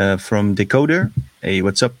from Decoder. Hey,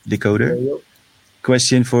 what's up, Decoder?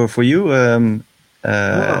 Question for you. El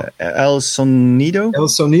Sonido? El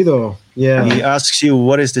Sonido, yeah. He asks you,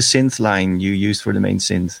 what is the synth line you used for the main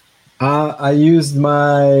synth? I used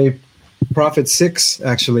my Prophet 6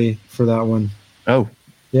 actually for that one. Oh,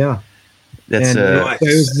 yeah. That's nice. It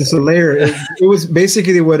was just a layer. It was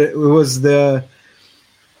basically it was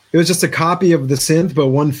just a copy of the synth, but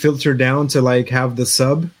one filter down to like have the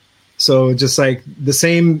sub. So just like the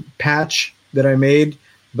same patch that I made,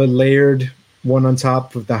 but layered one on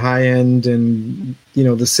top of the high end and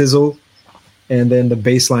the sizzle, and then the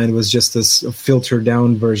bass line was just this filtered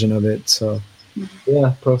down version of it. So.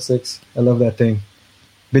 Yeah, Pro 6. I love that thing.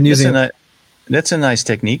 Been using it. That's a nice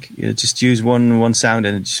technique. You just use one sound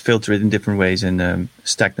and just filter it in different ways and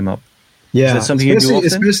stack them up. Yeah, is that something you do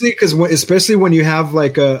often? Especially when you have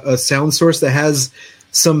like a sound source that has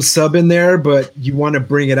some sub in there, but you want to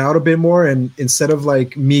bring it out a bit more. And instead of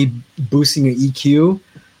like me boosting an EQ,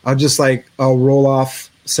 I'll roll off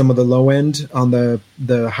some of the low end on the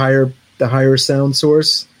higher sound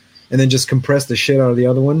source, and then just compress the shit out of the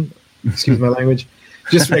other one. Excuse my language.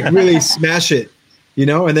 just like really smash it, you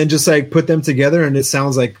know, and then just like put them together, and it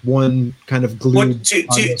sounds like one kind of glued. Do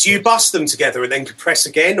you bust them together and then compress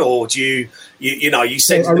again, or do you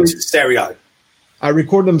send them to the stereo? I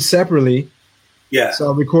record them separately. Yeah. So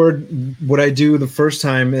I'll record what I do the first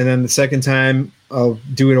time, and then the second time I'll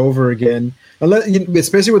do it over again.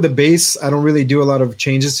 Especially with the bass, I don't really do a lot of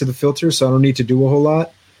changes to the filter, so I don't need to do a whole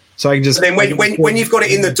lot. So I can just. And then when you've got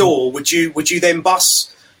it in the DAW, would you then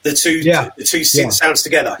bus the two synth sounds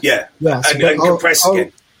together? Yeah. Yeah. So and compress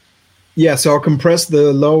again. Yeah. So I'll compress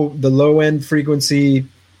the low end frequency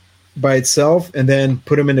by itself, and then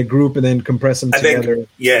put them in a group, and then compress them together.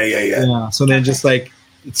 Yeah. So then just like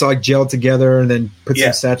it's like gel together, and then put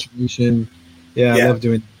some saturation. Yeah, I love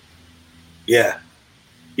doing. Yeah,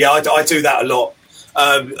 I do that a lot.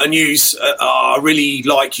 And I really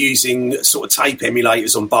like using sort of tape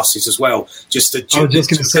emulators on buses as well. Just to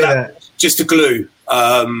glue.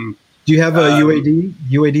 Do you have a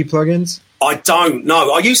UAD plugins? I don't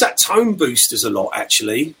know. I use that Tone Boosters a lot,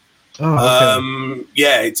 actually. Oh,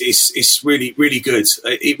 okay. It's really, really good.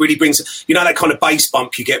 It really brings, that kind of bass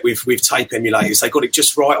bump you get with tape emulators. They got it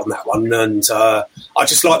just right on that one, and I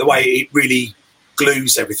just like the way it really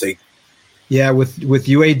glues everything. Yeah, with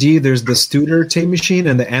UAD, there's the Studer tape machine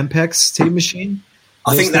and the Ampex tape machine.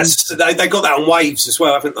 I think they got that on Waves as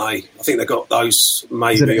well, haven't they? I think they got those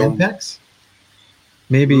maybe Is it on Ampex.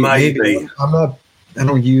 Maybe. I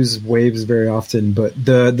don't use Waves very often, but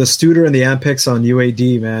the Studer and the Ampex on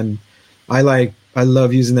UAD, man, I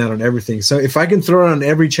love using that on everything. So if I can throw it on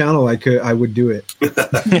every channel, I would do it.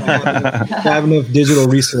 I have enough digital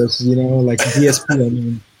resources, like DSP. I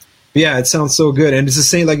mean. Yeah, it sounds so good, and it's the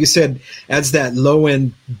same, like you said, adds that low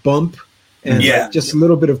end bump and just a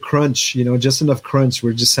little bit of crunch, just enough crunch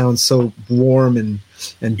where it just sounds so warm and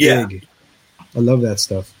big. I love that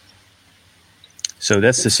stuff. So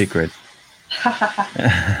that's the secret.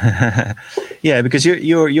 Yeah, because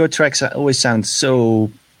your tracks always sound so,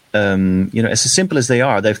 as simple as they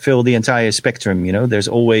are, they fill the entire spectrum. There's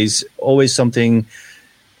always something.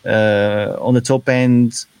 On the top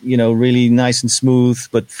end, really nice and smooth,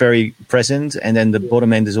 but very present. And then the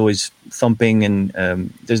bottom end is always thumping, and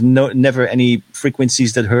there's never any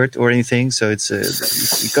frequencies that hurt or anything. So it's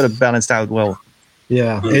you've got it balanced out well.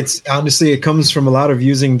 Yeah, it's honestly, it comes from a lot of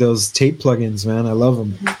using those tape plugins, man. I love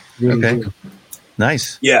them. Really okay, do.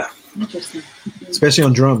 Nice. Yeah, interesting. Especially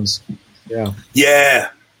on drums. Yeah.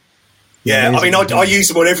 I mean, I use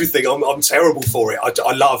them on everything. I'm terrible for it. I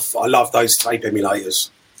love those tape emulators.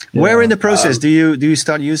 Where in the process do you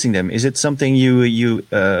start using them? Is it something you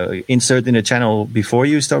insert in a channel before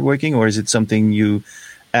you start working, or is it something you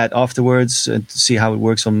add afterwards to see how it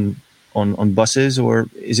works on buses, or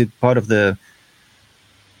is it part of the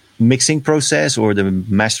mixing process or the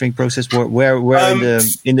mastering process? Where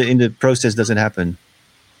in the process does it happen?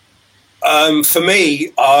 For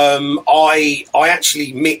me, I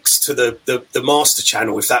actually mix to the master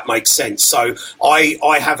channel, if that makes sense. So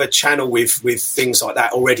I have a channel with things like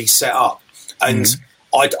that already set up, and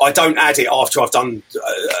I don't add it after I've done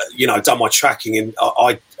done my tracking, and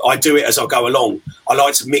I do it as I go along. I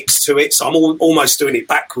like to mix to it, so I'm almost doing it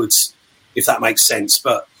backwards, if that makes sense.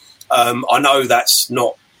 But I know that's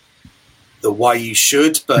not the way you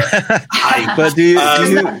should, but hey. But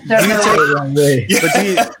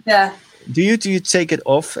do you take it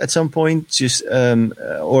off at some point, just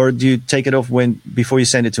or do you take it off before you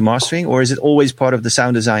send it to mastering, or is it always part of the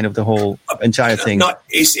sound design of the whole entire thing? No,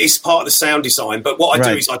 it's part of the sound design. But what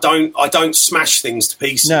I do is I don't smash things to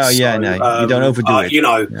pieces. No, you don't overdo it.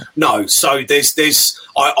 No. So there's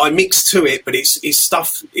I mix to it, but it's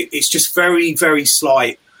stuff. It's just very, very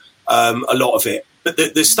slight. A lot of it, but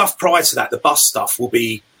the stuff prior to that, the bus stuff, will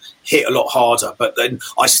be hit a lot harder. But then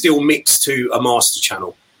I still mix to a master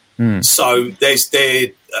channel. So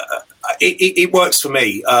it works for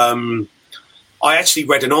me. I actually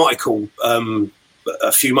read an article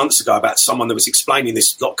a few months ago about someone that was explaining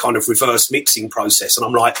this kind of reverse mixing process, and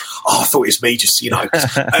I'm like, I thought it was me, just but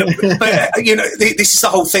this is the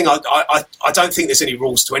whole thing. I don't think there's any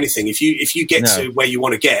rules to anything. If you get to where you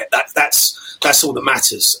want to get, that's all that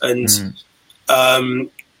matters. And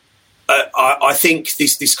I think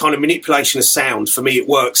this kind of manipulation of sound, for me, it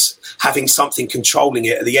works having something controlling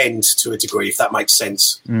it at the end to a degree, if that makes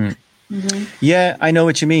sense. Mm-hmm. Yeah, I know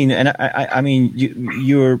what you mean, and I mean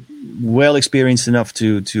you're well experienced enough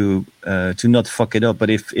to not fuck it up. But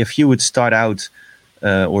if you would start out,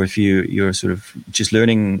 or if you're sort of just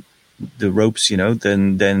learning the ropes,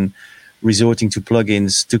 then resorting to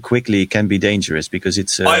plugins too quickly can be dangerous, because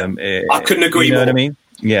it's. I couldn't agree more. You know what I mean?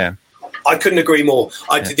 Yeah. I couldn't agree more.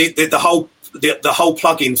 The whole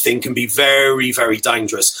plugin thing can be very, very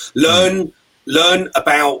dangerous. Learn learn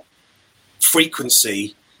about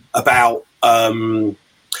frequency, about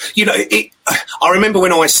I remember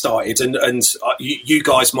when I started, and you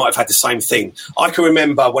guys might have had the same thing. I can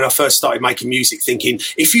remember when I first started making music thinking,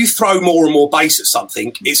 if you throw more and more bass at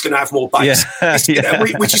something, it's going to have more bass,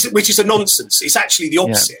 which is a nonsense. It's actually the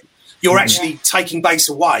opposite. Yeah. You're actually taking bass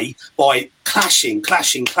away by clashing.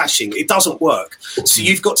 It doesn't work. So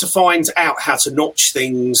you've got to find out how to notch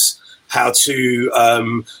things, how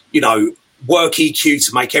to, work EQ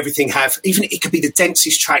to make everything have, even it could be the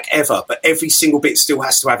densest track ever, but every single bit still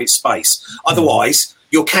has to have its space. Otherwise,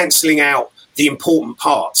 you're cancelling out the important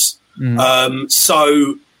parts.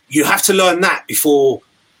 So you have to learn that before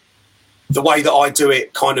the way that I do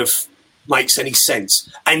it kind of makes any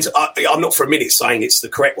sense. And I'm not for a minute saying it's the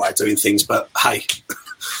correct way of doing things, but hey.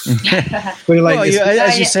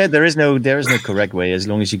 As you said, there is no correct way as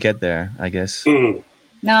long as you get there, I guess. No,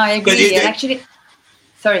 I agree. Actually,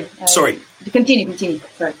 sorry. Continue.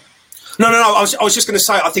 Sorry. No. I was just going to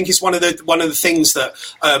say, I think it's one of the things that,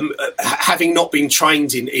 having not been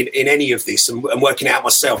trained in any of this and working out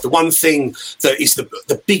myself, the one thing that is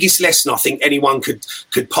the biggest lesson I think anyone could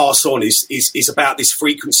pass on is about this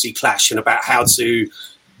frequency clash and about how to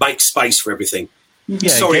make space for everything. Yeah,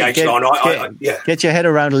 sorry, Adrian. Get your head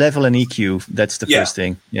around level and EQ. That's the first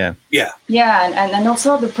thing. Yeah. And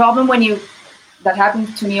also the problem that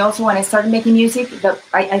happened to me also when I started making music,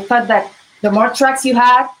 I thought that the more tracks you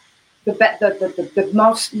had, the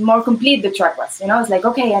more complete the track was. It's like,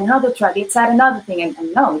 okay, another track, let's add another thing.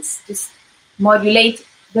 And no, it's just modulate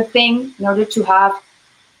the thing in order to have,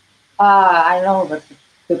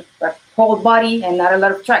 the whole body and not a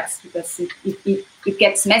lot of tracks, because it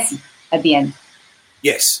gets messy at the end.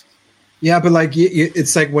 Yes. Yeah, but like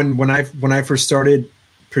it's like when I first started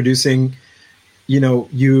producing,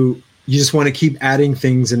 you just want to keep adding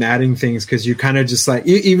things because you kind of just like,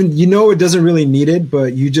 even, it doesn't really need it,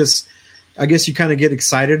 but I guess you kind of get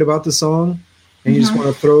excited about the song and you just want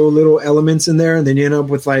to throw little elements in there, and then you end up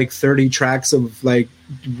with like 30 tracks of like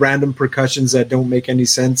random percussions that don't make any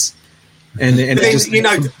sense. And it just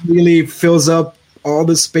really fills up all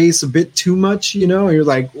the space a bit too much, and you're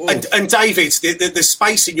like, whoa. And David, the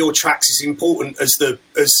space in your tracks is important as the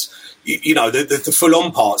full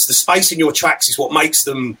on parts. The space in your tracks is what makes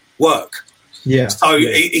them work. Yeah. So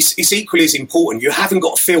it's equally as important. You haven't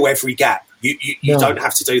got to fill every gap. You don't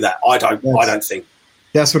have to do that. I don't think.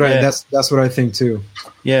 That's what that's what I think too.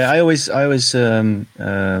 Yeah, I always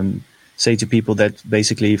say to people that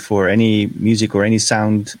basically for any music or any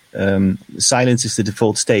sound, silence is the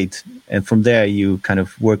default state, and from there you kind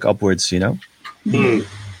of work upwards. That's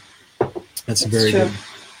very good.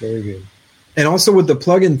 Very good. And also with the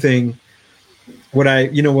plugin thing,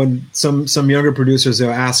 when some younger producers,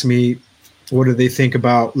 they'll ask me, what do they think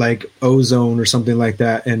about like Ozone or something like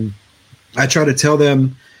that? And I try to tell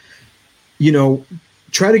them,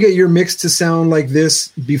 try to get your mix to sound like this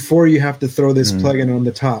before you have to throw this plugin on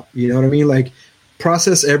the top. You know what I mean? Like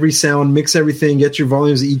process every sound, mix everything, get your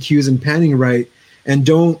volumes, EQs and panning right. And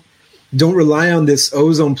don't rely on this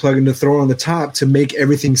Ozone plugin to throw on the top to make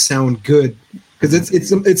everything sound good. Because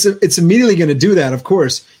it's immediately going to do that. Of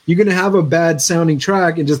course, you're going to have a bad sounding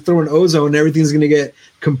track and just throw an Ozone, and everything's going to get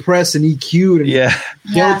compressed and EQ'd and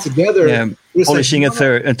gelled together. Yeah, polishing a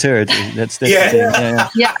third. That's the thing.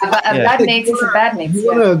 Yeah, a bad mix is a bad mix.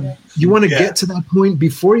 You want to get to that point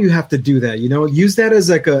before you have to do that. Use that as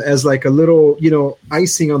like a little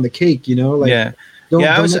icing on the cake. Don't let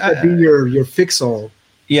that be your fix all.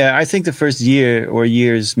 Yeah, I think the first year or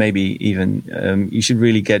years, maybe even, you should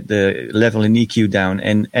really get the level in EQ down.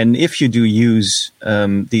 And if you do use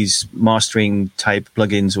these mastering type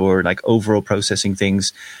plugins or like overall processing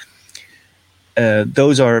things,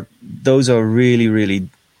 those are really, really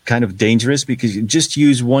kind of dangerous, because you just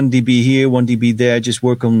use 1 dB here, 1 dB there, just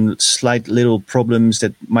work on slight little problems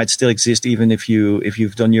that might still exist, even if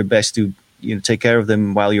you've done your best to take care of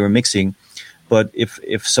them while you're mixing. But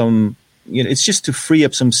if some it's just to free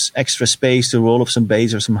up some extra space to roll off some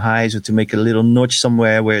bass or some highs, or to make a little notch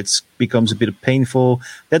somewhere where it becomes a bit painful.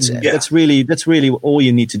 That's really all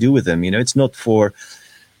you need to do with them. It's not for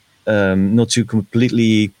not to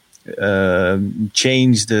completely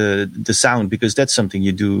change the sound, because that's something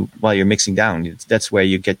you do while you're mixing down. That's where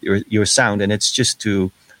you get your sound, and it's just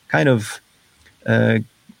to kind of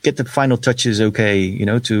get the final touches. Okay,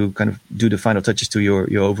 to kind of do the final touches to your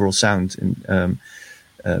overall sound. And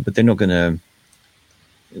but they're not going to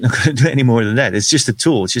do any more than that. It's just a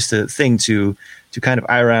tool. It's just a thing to kind of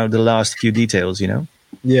iron out the last few details,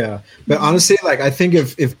 Yeah, but honestly, like I think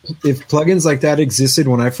if plugins like that existed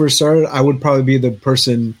when I first started, I would probably be the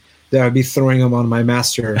person that would be throwing them on my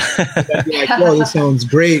master. I'd be like, "Whoa, this sounds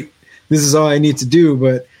great! this is all I need to do.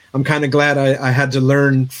 But I'm kind of glad I had to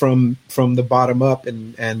learn from the bottom up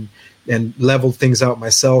and level things out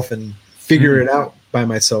myself and figure it out by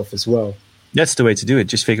myself as well. That's the way to do it.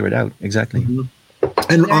 Just figure it out. Exactly.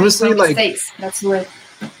 And honestly, like, mistakes. That's the way.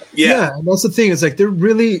 Yeah, and that's the thing. It's like there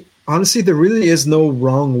really is no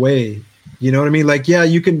wrong way. You know what I mean? Like, yeah,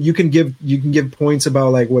 you can give points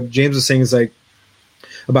about like what James was saying is like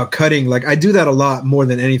about cutting. Like I do that a lot more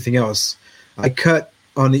than anything else. I cut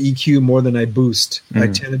on the EQ more than I boost. I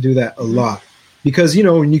tend to do that a lot because, you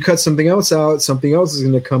know, when you cut something else out, something else is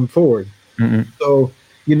going to come forward. So,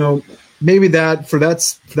 you know, maybe for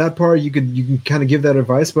that part you can kind of give that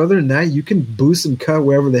advice. But other than that, you can boost and cut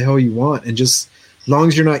wherever the hell you want, and just as long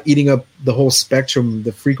as you're not eating up the whole spectrum,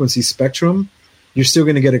 the frequency spectrum, you're still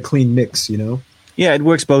going to get a clean mix, you know? Yeah, it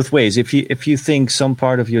works both ways. If you think some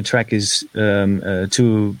part of your track is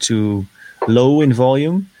too low in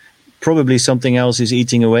volume, probably something else is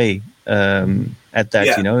eating away at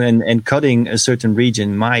that, you know, and cutting a certain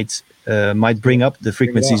region might bring up the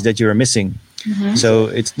frequencies that you're missing. So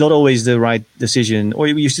it's not always the right decision, or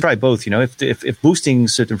you should try both. You know, if boosting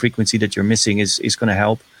certain frequency that you're missing is going to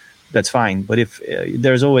help, that's fine. But if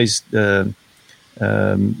there's always the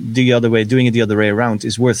other way, doing it the other way around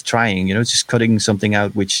is worth trying. You know, just cutting something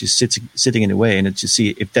out which is sitting in the way, and to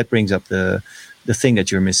see if that brings up the thing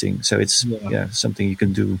that you're missing. So it's something you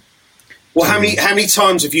can do. Well, how many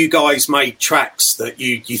times have you guys made tracks that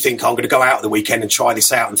you think I'm going to go out at the weekend and try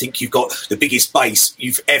this out, and think you've got the biggest bass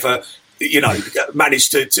you've ever, you know,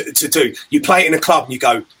 managed to do? You play it in a club and you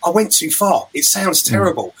go, I went too far. It sounds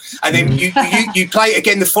terrible. And then you play it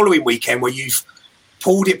again the following weekend where you've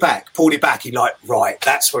pulled it back. And you're like, right,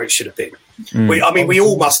 that's where it should have been. We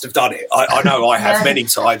all must have done it. I know I have many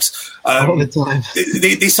times. All the time.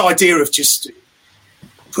 This idea of just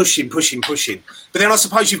pushing. But then I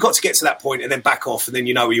suppose you've got to get to that point and then back off, and then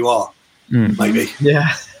you know where you are. Maybe.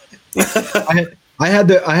 Yeah. I had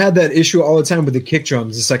that issue all the time with the kick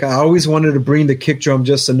drums. It's like I always wanted to bring the kick drum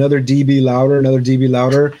just another dB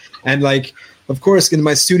louder, and like, of course, in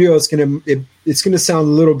my studio, it's gonna sound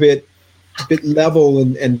a little bit level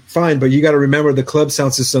and fine, but you got to remember the club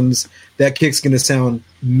sound systems. That kick's gonna sound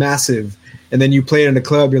massive, and then you play it in the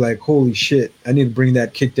club, you're like, holy shit, I need to bring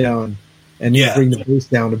that kick down and bring the bass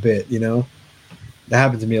down a bit. You know, that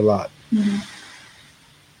happened to me a lot.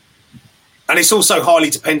 And it's also highly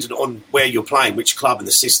dependent on where you're playing, which club and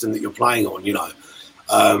the system that you're playing on. You know,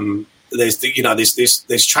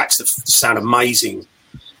 there's tracks that sound amazing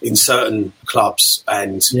in certain clubs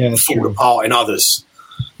and fall apart in others.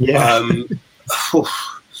 So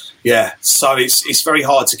it's very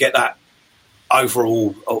hard to get that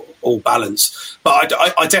overall all balance. But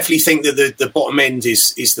I definitely think that the bottom end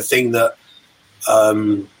is the thing that a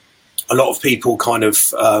lot of people kind of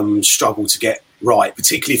struggle to get right,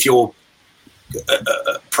 particularly if you're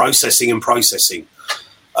processing.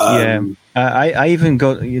 I even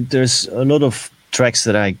got, there's a lot of tracks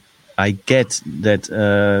that I get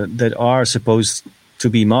that are supposed to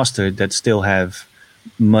be mastered that still have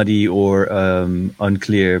muddy or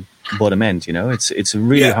unclear bottom end. You know, it's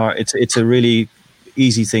really hard. It's a really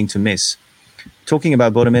easy thing to miss. Talking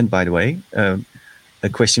about bottom end, by the way, a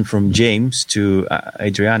question from James to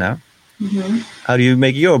Adriana. How do you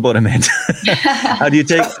make your bottom end? How do you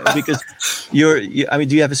take, because do you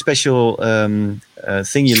have a special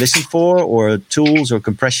thing you listen for, or tools or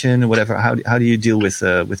compression or whatever? How do you deal with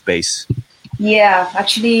bass? Yeah,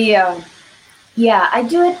 actually, I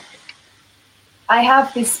do it. I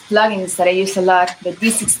have these plugins that I use a lot. The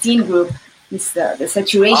D16 group is the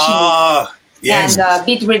saturation and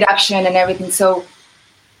beat reduction and everything. So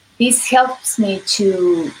this helps me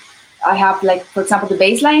to, I have, like, for example, the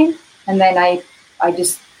bass line, and then I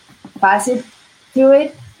just pass it through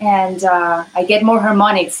it, and I get more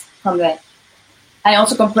harmonics from that. I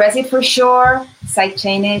also compress it for sure,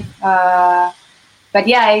 sidechain it. But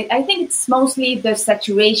yeah, I think it's mostly the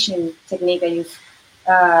saturation technique I use.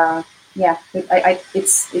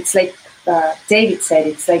 It's like David said,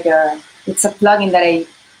 it's like it's a plugin that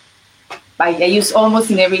I use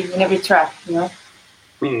almost in every track, you know.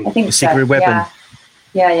 I think a secret weapon.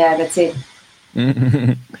 Yeah, that's it.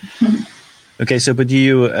 Okay, so but do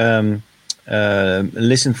you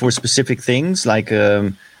listen for specific things, like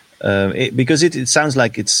because it sounds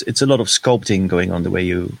like it's a lot of sculpting going on the way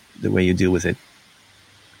you deal with it.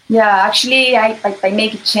 Yeah, actually, I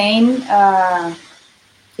make a chain.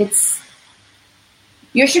 It's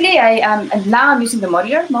usually now I'm using the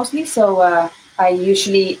modular mostly, so I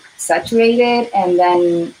usually saturate it, and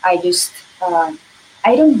then I just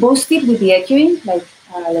I don't boost it with the EQing, like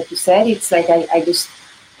you said. It's like I just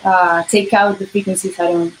take out the frequencies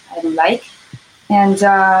I don't like, and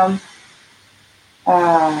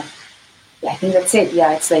I think that's it.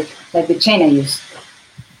 Yeah, it's like the chain I use.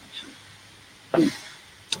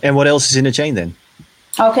 And what else is in the chain then?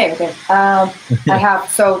 Okay. I have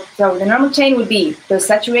so the normal chain would be the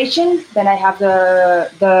saturation. Then I have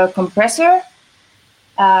the compressor,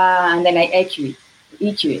 and then I EQ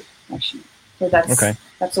it actually. So that's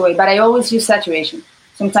the way. But I always use saturation.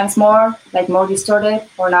 Sometimes more distorted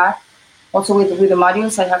or not. Also with the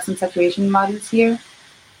modules, I have some saturation modules here.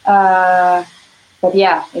 But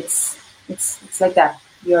yeah, it's like that.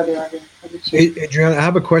 The order of the chain. Adriana, I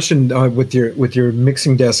have a question with your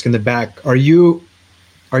mixing desk in the back. Are you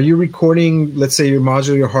recording, let's say, your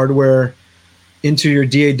modular hardware into your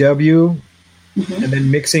DAW and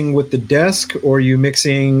then mixing with the desk, or are you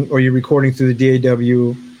recording through the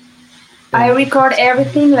DAW? I record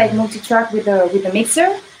everything like multi-track with the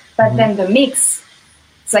mixer, but then the mix,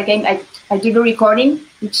 it's like I do the recording,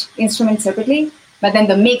 each instrument separately, but then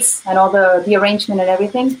the mix and all the arrangement and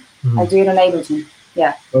everything, I do it on Ableton.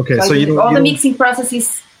 Yeah. Okay, so the mixing process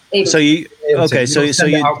is Ableton. So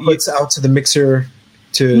you outputs out to the mixer.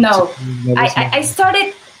 I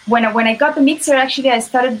started when I got the mixer. Actually, I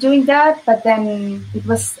started doing that, but then it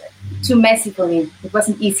was too messy for me. It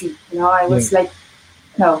wasn't easy, I was like,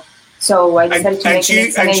 no. So I decided to make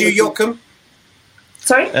it. And you, Joachim?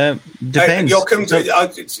 Sorry? Depends. Joachim,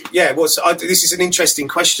 this is an interesting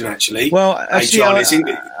question, actually. Well, actually,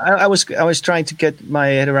 I was trying to get my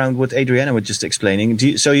head around what Adriana was just explaining.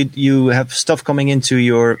 So you have stuff coming into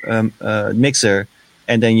your mixer,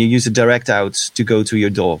 and then you use the direct outs to go to your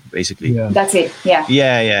DAW, basically. Yeah. That's it. Yeah.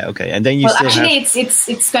 Yeah. Okay. And then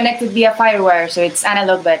it's connected via FireWire, so it's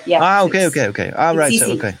analog, but yeah. Okay. Right.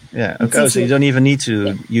 So yeah. Okay. So you don't even need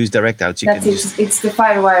to use direct outs. It's the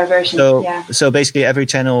FireWire version. So basically, every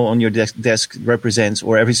channel on your desk represents,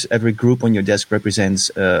 or every group on your desk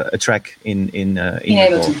represents a track in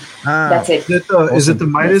Ableton. That's it. Is it the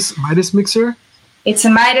Midas mixer? It's a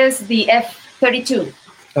Midas, the F32.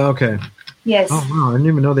 Okay. Yes. Oh wow! I didn't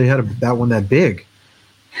even know they had that one that big.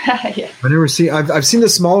 Yeah. I've seen the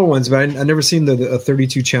smaller ones, but I never seen the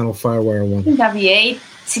 32 channel FireWire one. I think I have the 8,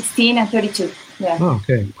 16, and 32. Yeah. Oh,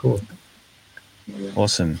 okay, cool.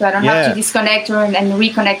 Awesome. So I don't have to disconnect and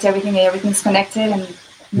reconnect everything. Everything's connected, and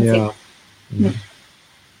that's it.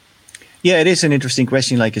 Yeah, it is an interesting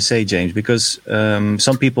question, like you say, James, because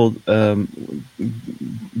some people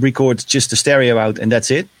record just the stereo out and that's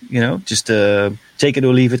it. Just take it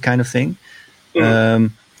or leave it kind of thing.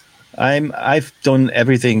 I've done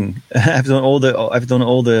everything. I've done all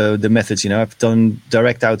the methods. I've done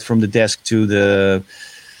direct out from the desk to the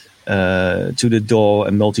DAW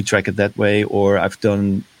and multi-track it that way, or I've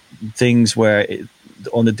done things where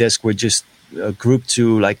on the desk we're just grouped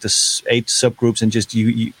to like the 8 subgroups and just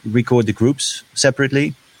you record the groups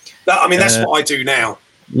separately. That's what I do now.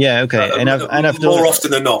 Yeah. Okay. And I've done more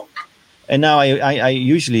often than not. And now I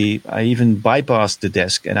usually even bypass the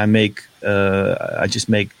desk and I just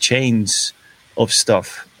make chains of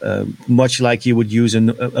stuff, much like you would use a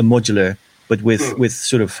modular, but with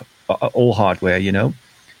sort of all hardware,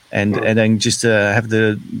 and then just have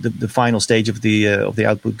the final stage of the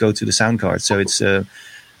output go to the sound card. So it's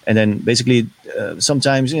and then basically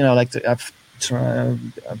sometimes I've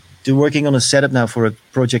do working on a setup now for a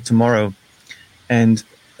project tomorrow, and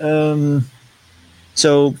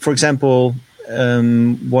so, for example,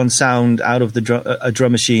 one sound out of a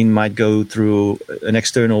drum machine might go through an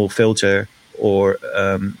external filter, or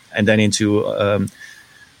and then into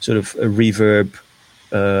sort of a reverb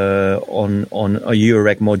on a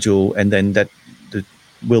Eurorack module, and then that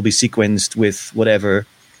will be sequenced with whatever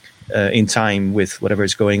in time with whatever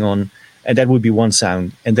is going on, and that would be one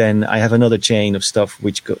sound. And then I have another chain of stuff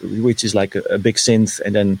which is like a big synth,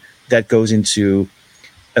 and then that goes into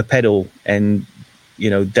a pedal, and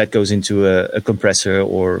that goes into a compressor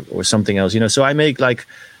or something else. So I make like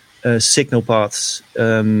signal paths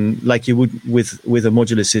like you would with a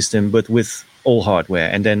modular system, but with all hardware.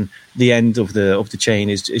 And then the end of the chain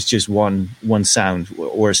is just one sound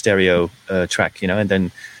or a stereo track. And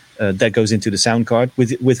then that goes into the sound card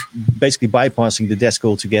with basically bypassing the desk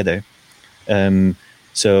altogether.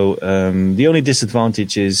 So the only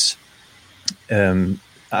disadvantage is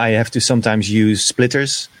I have to sometimes use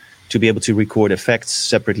splitters to be able to record effects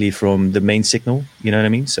separately from the main signal. You know what I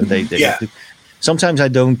mean? So they have to, sometimes I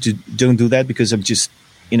don't do that because I'm just,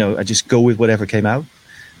 I just go with whatever came out.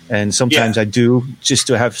 And sometimes I do just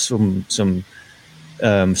to have some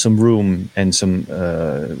room and some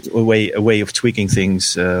a way of tweaking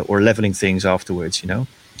things or leveling things afterwards,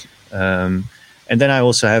 and then I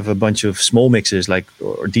also have a bunch of small mixers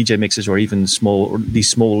or DJ mixers, or even these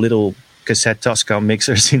small little cassette Tascam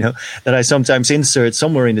mixers, that I sometimes insert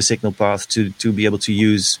somewhere in the signal path to be able to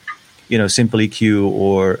use, simple EQ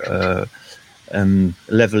or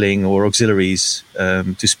leveling or auxiliaries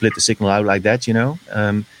to split the signal out like that,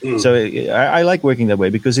 So I like working that way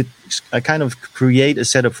because I kind of create a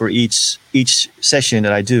setup for each session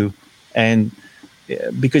that I do, and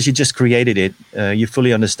because you just created it, you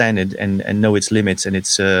fully understand it and know its limits and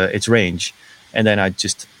its range, and then I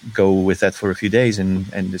just go with that for a few days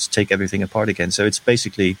and just take everything apart again. So it's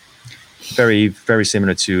basically very, very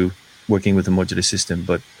similar to working with a modular system,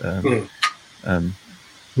 but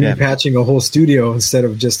repatching a whole studio instead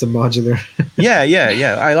of just a modular. yeah.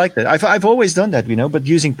 I like that. I've always done that, but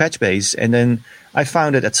using Patchbase, and then I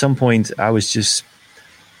found that at some point I was just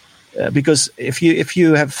because if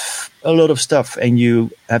you have a lot of stuff and you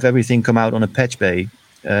have everything come out on a Patchbase,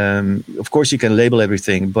 of course you can label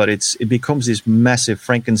everything, but it becomes this massive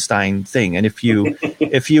Frankenstein thing. And if you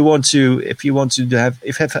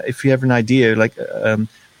have an idea like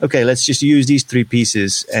okay, let's just use these 3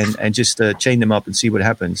 pieces and just chain them up and see what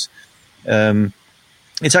happens.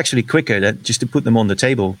 It's actually quicker just to put them on the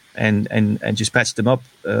table and just patch them up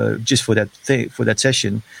just for that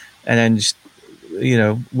session, and then just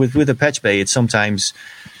with a Patchbase, it's sometimes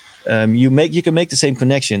you can make the same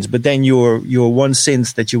connections, but then your one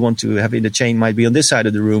synth that you want to have in the chain might be on this side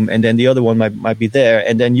of the room, and then the other one might be there,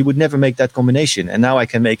 and then you would never make that combination. And now I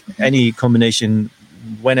can make any combination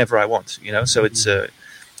whenever I want. So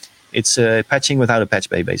it's patching without a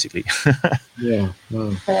Patchbase, basically. Yeah.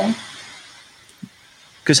 Wow. Okay.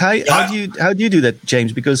 Because how do you do that,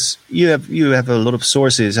 James? Because you have a lot of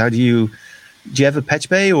sources. Do you have a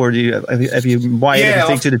Patchbase, or have you wired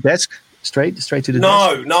everything to the desk straight to the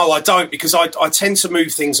desk? No, I don't, because I tend to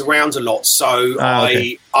move things around a lot. So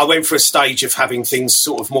I went for a stage of having things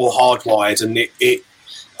sort of more hardwired, and it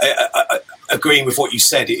agreeing with what you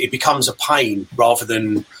said, it becomes a pain rather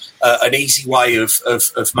than an easy way of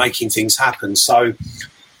making things happen. So,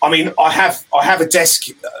 I mean, I have a desk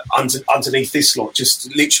underneath this lot,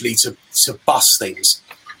 just literally to bust things,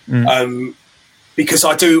 because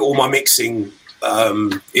I do all my mixing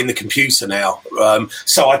in the computer now.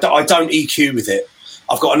 So I don't EQ with it.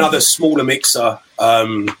 I've got another smaller mixer,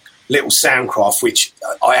 little Soundcraft, which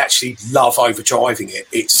I actually love overdriving it.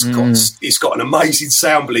 It's got an amazing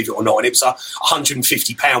sound, believe it or not, and it was a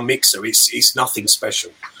 £150 mixer. It's nothing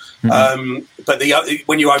special. But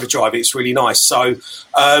when you overdrive it, it's really nice. So,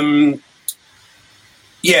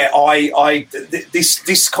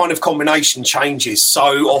 this kind of combination changes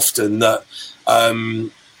so often that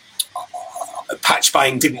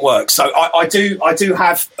Patchbase didn't work. So I do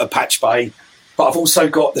have a Patchbase, but I've also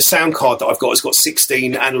got the sound card that I've got has got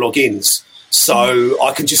 16 analog ins, so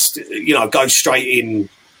I can just go straight in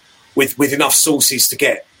with enough sources to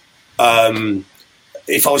get.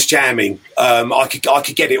 If I was jamming, I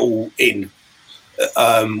could get it all in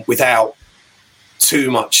without too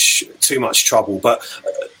much trouble. But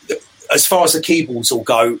as far as the keyboards all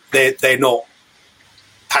go, they're not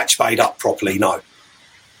Patchbase up properly. No.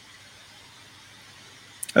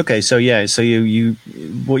 Okay, so you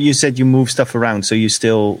what you said, you move stuff around, so you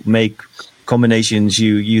still make combinations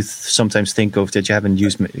you sometimes think of that you haven't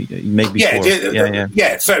made before.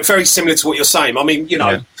 Yeah, very similar to what you're saying. I mean,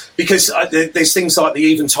 because there's things like the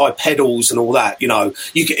Eventide pedals and all that.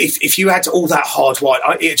 If you had all that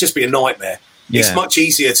hardwired, it'd just be a nightmare. Yeah. It's much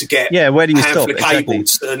easier to get where do you stop? Of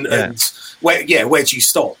cables and where do you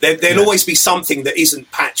stop? There'll always be something that isn't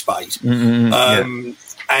Patchbase.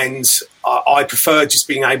 And I prefer just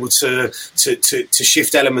being able to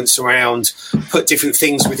shift elements around, put different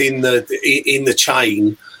things within the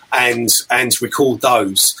chain, and record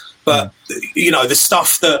those. But the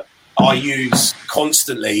stuff that I use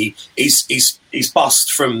constantly is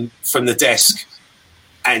bust from the desk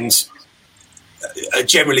and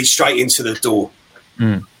generally straight into the door.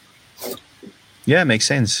 Yeah, makes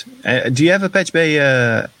sense. Do you have a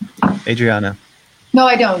Patchbase, Adriana? No,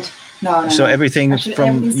 I don't. No. So everything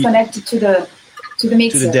everything's connected to the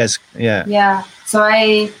mixer. To the desk, yeah. Yeah. So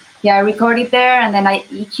I record it there, and then I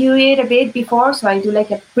EQ it a bit before. So I do like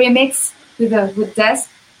a pre-mix with desk,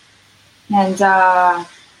 and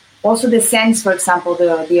also the sends, for example,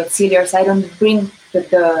 the auxiliaries. I don't bring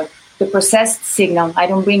the processed signal. I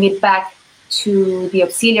don't bring it back to the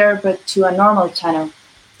auxiliary, but to a normal channel.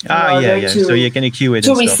 So you can EQ it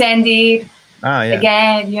to resend it.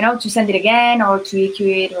 Again, to send it again or to EQ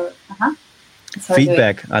it or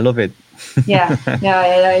feedback. I love it. Yeah,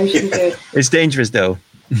 I usually do it. It's dangerous though.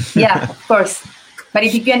 Yeah, of course. But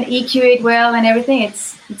if you can EQ it well and everything,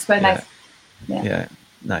 it's quite nice. Yeah,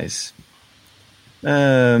 nice.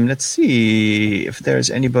 Let's see if there's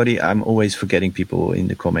anybody. I'm always forgetting people in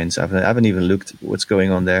the comments. I haven't even looked what's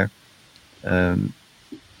going on there.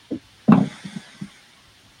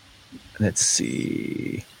 Let's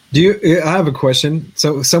see. I have a question.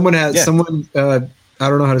 So someone has I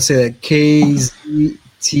don't know how to say that.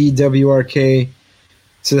 KZTWRK.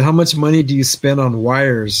 So how much money do you spend on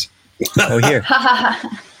wires? Oh, here.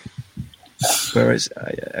 Where is?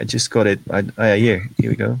 I just got it. Here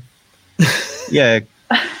we go. Yeah,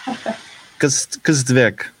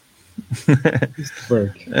 Kustwerk.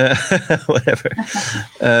 Whatever.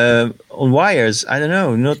 On wires, I don't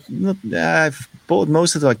know. Not. I've bought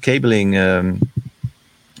most of the cabling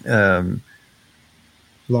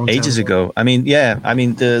ages ago. I mean,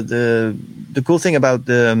 the cool thing about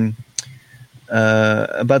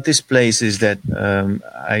this place is that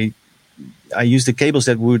I use the cables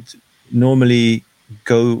that would normally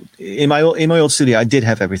go in my old studio. I did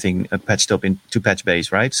have everything patched up into patch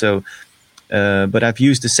bays, right? So, but I've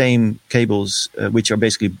used the same cables, which are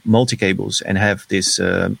basically multi cables, and have this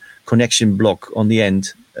connection block on the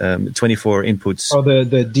end, 24 inputs. Oh,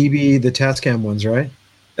 the DB, the Tascam ones, right?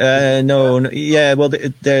 No, yeah. Well,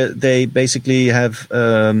 they basically have.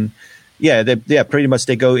 Pretty much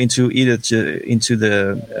they go into either into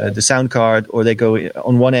the sound card, or they go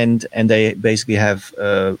on one end and they basically have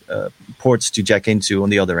ports to jack into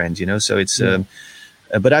on the other end. So it's.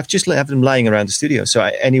 But I've just have them lying around the studio. So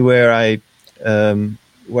anywhere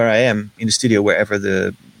where I am in the studio, wherever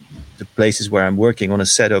the places where I'm working on a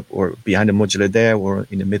setup, or behind a modular there, or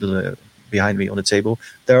in the middle behind me on the table,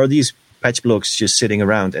 there are these patch blocks just sitting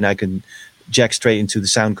around, and I can jack straight into the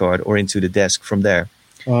sound card or into the desk from there.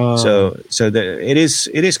 So it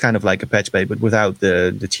is kind of like a patch bay, but without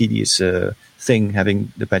the tedious thing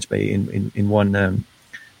having the patch bay in one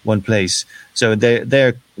place. So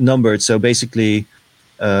they're numbered. So basically,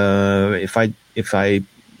 if I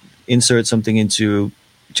insert something into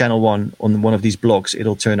channel 1 on one of these blocks,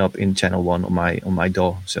 it'll turn up in channel 1 on my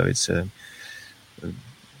DAW. So it's the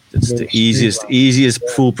easiest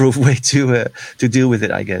foolproof way to deal with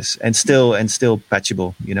it, I guess, and still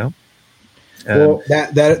patchable. Well,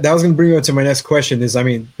 that was going to bring me on to my next question. Is, I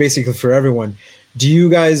mean, basically for everyone, do you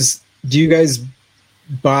guys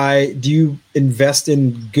invest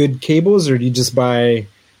in good cables, or do you just buy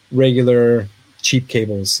regular cheap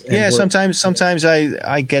cables? Sometimes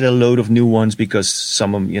I get a load of new ones, because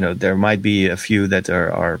some of them, there might be a few that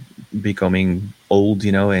are becoming old,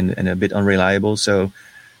 and a bit unreliable. So,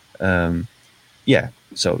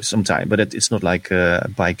 so sometime, but it's not like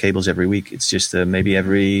buy cables every week. It's just maybe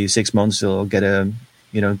every 6 months I'll get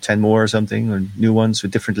 10 more or something, or new ones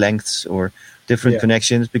with different lengths or different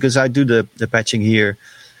connections. Because I do the patching here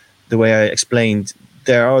the way I explained.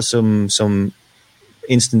 There are some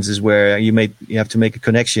instances where you have to make a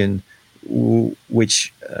connection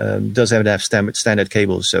which doesn't have standard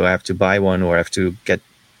cables. So I have to buy one, or I have to get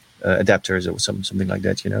adapters or something like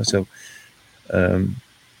that. So.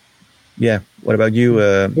 What about you,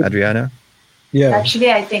 Adriana? Yeah.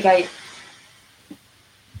 Actually, I think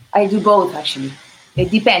I do both. Actually,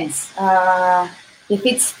 it depends. If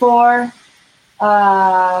it's for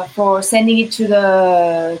sending it to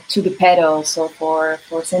the pedals, or for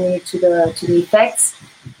sending it to the effects,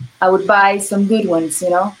 I would buy some good ones,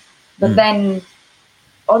 But then,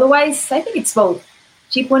 otherwise, I think it's both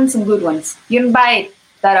cheap ones and good ones. You don't buy it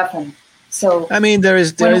that often. So I mean,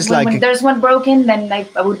 when there's one broken, then I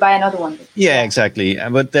would buy another one. Yeah, exactly.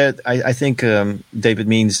 But I think David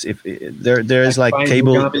means if there is like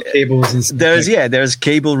cables. There's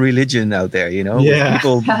cable religion out there.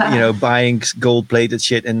 People buying gold plated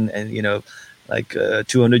shit and like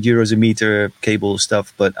 200 euros a meter cable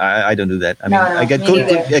stuff. But I don't do that. I mean, I get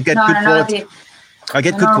good quality. I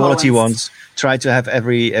get good quality ones. Try to have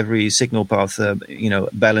every signal path,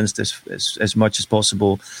 balanced as much as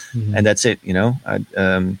possible, and that's it.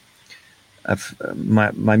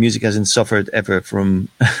 My music hasn't suffered ever from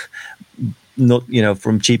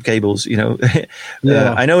from cheap cables.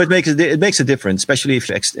 I know it makes a difference, especially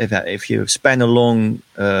if you span a long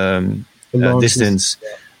distance.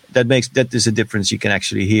 Yeah. That is a difference you can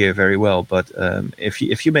actually hear very well. But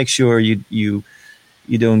if you make sure you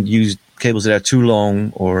don't use cables that are too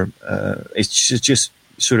long, or it's just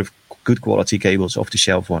sort of good quality cables, off the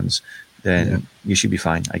shelf ones, then you should be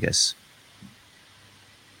fine, I guess.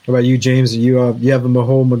 How about you, James? You have a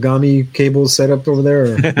whole Mogami cable set up over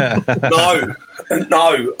there? Or?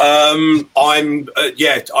 No.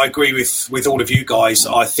 I agree with all of you guys.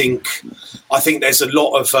 I think there's a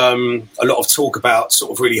lot of talk about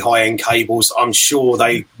sort of really high end cables. I'm sure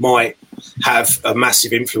they might have a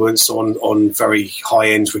massive influence on very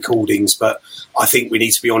high-end recordings, but I think we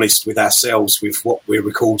need to be honest with ourselves with what we're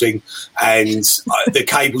recording, and the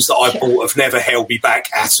cables that I bought have never held me back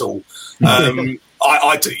at all.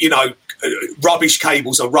 Rubbish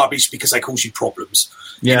cables are rubbish because they cause you problems.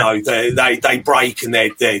 Yeah. You know, they break and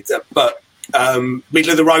they're but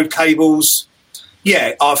middle of the road cables,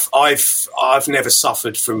 yeah, I've never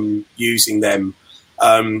suffered from using them.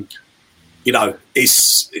 You know,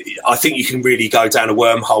 I think you can really go down a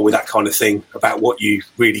wormhole with that kind of thing about what you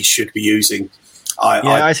really should be using.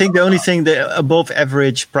 I think the only thing, the above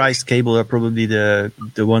average priced cable are probably the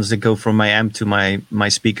ones that go from my amp to my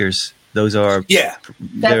speakers. Those are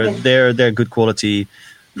they're good quality,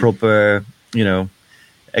 proper, you know,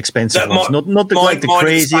 expensive ones. Not the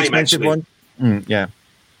crazy expensive one. Yeah.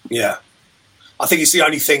 I think it's the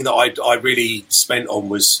only thing that I really spent on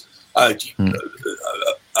was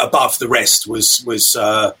above the rest was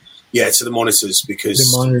to the monitors, because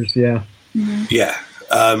the monitors,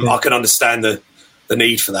 I can understand the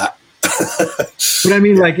need for that. But I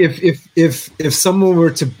mean, like if someone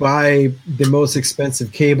were to buy the most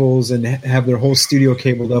expensive cables and have their whole studio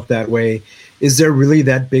cabled up that way, is there really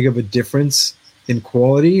that big of a difference in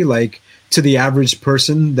quality, like to the average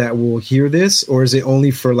person that will hear this, or is it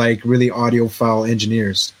only for like really audiophile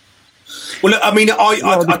engineers? Well, I mean,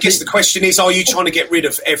 I guess the question is, are you trying to get rid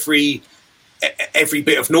of every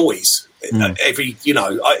bit of noise? Every, you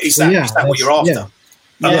know, is that what you're after?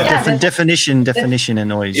 Different definition and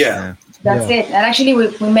noise. That's it. And actually,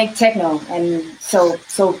 we make techno, and so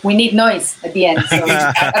we need noise at the end. So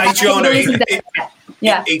Adriano,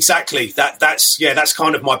 exactly. That's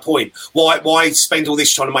kind of my point. Why spend all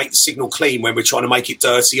this trying to make the signal clean when we're trying to make it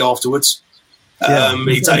dirty afterwards? Throw on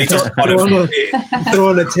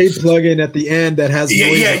a tape plug-in at the end that has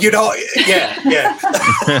noise.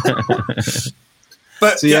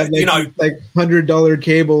 But so you have like $100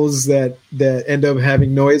 cables that end up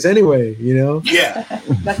having noise anyway, you know? Yeah,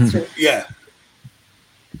 that's true. Yeah.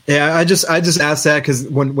 I just asked that because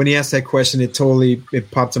when he asked that question, it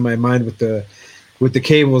popped in my mind with the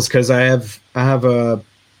cables, because I have a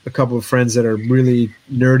couple of friends that are really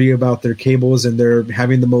nerdy about their cables, and they're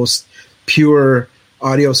having the most pure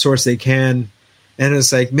audio source they can, and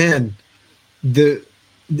it's like, man,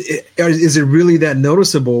 is it really that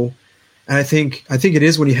noticeable? And I think it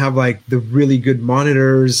is when you have like the really good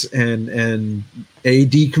monitors and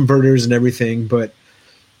AD converters and everything. But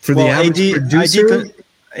for the average producer,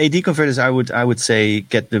 AD converters, I would say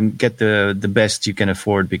get the best you can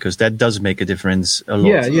afford, because that does make a difference a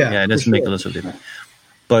lot. It does make a lot of difference.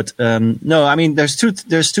 But no, I mean, there's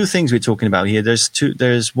two things we're talking about here.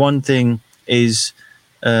 There's one thing is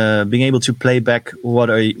being able to play back what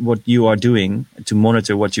you are doing, to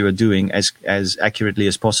monitor what you are doing as accurately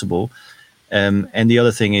as possible. And the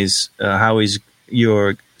other thing is how is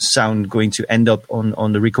your sound going to end up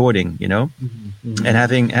on the recording, you know? Mm-hmm. And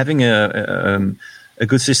having a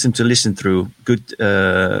good system to listen through, good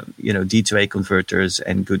D2A converters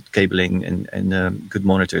and good cabling and good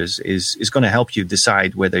monitors is going to help you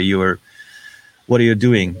decide what you're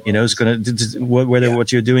doing. You know, it's going to whether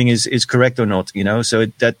what you're doing is correct or not. You know, so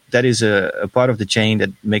that is a part of the chain that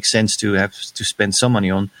makes sense to have to spend some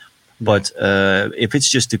money on. But if it's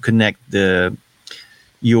just to connect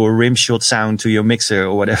your rim shot sound to your mixer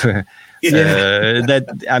or whatever, you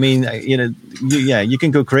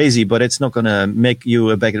can go crazy, but it's not going to make you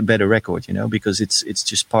a better record, you know, because it's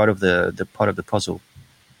just part of the puzzle.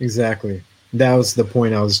 Exactly. That was the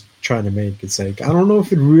point I was trying to make. It's like, I don't know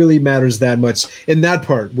if it really matters that much in that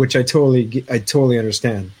part, which I totally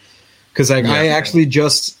understand. Because I actually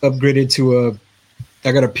just upgraded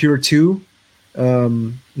I got a Pure 2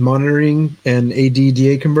 monitoring and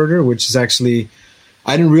AD/DA converter, which is actually,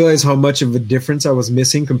 I didn't realize how much of a difference I was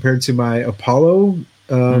missing compared to my Apollo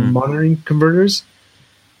monitoring converters.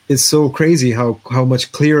 It's so crazy how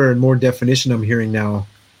much clearer and more definition I'm hearing now.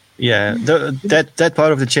 Yeah, that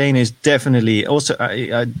part of the chain is definitely also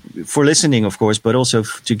for listening, of course, but also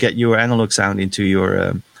to get your analog sound into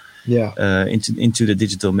your into the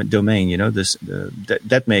digital domain. You know,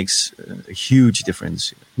 that makes a huge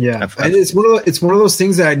difference. Yeah, and it's one of those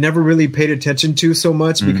things that I never really paid attention to so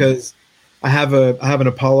much because I have an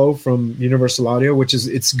Apollo from Universal Audio, which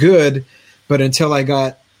it's good, but until I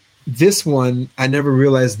got this one, I never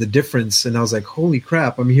realized the difference, and I was like, "Holy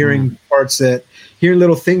crap!" I'm hearing hearing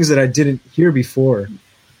little things that I didn't hear before,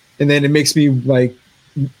 and then it makes me like,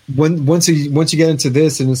 once you get into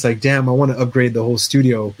this, and it's like, damn, I want to upgrade the whole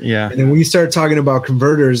studio. Yeah. And then when you start talking about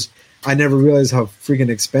converters, I never realized how freaking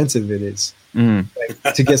expensive it is to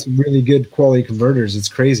get some really good quality converters. It's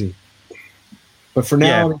crazy. But for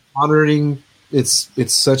now, I'm monitoring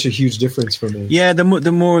it's such a huge difference for me. Yeah,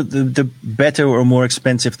 the better or more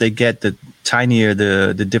expensive they get, the tinier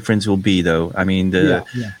the difference will be. Though I mean,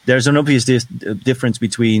 there's an obvious difference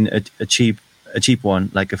between a cheap one,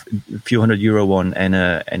 like a few €100 one, and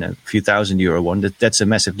a few €1,000 one. That's a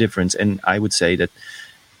massive difference. And I would say that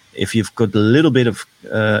if you've got a little bit of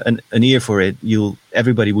an ear for it,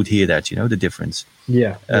 everybody would hear that, the difference.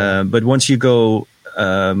 Yeah. But once you go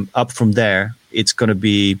up from there, it's going to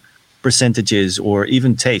be percentages or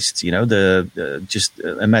even tastes, just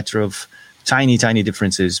a matter of tiny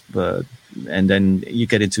differences. And then you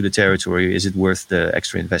get into the territory, is it worth the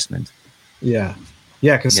extra investment? Yeah.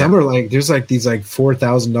 Yeah, because some are like, there's like these like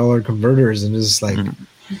 $4,000 converters, and it's like,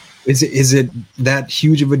 is it that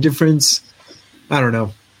huge of a difference? I don't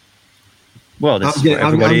know. Well, that's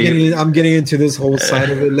I'm getting into this whole side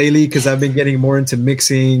of it lately because I've been getting more into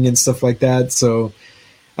mixing and stuff like that. So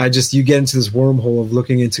you get into this wormhole of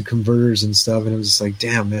looking into converters and stuff, and it was just like,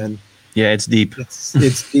 damn, man. Yeah, it's deep.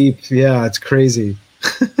 It's deep. Yeah, it's crazy.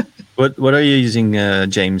 What are you using,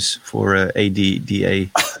 James, for ADDA?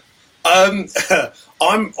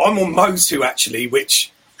 I'm on Motu actually,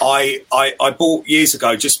 which I bought years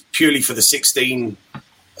ago just purely for the 16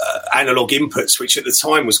 analog inputs, which at the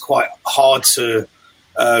time was quite hard to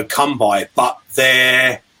come by. But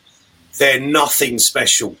they're nothing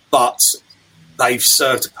special, but they've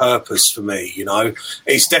served a purpose for me.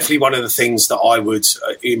 It's definitely one of the things that I would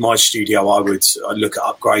in my studio I'd look at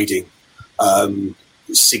upgrading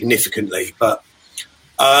significantly. But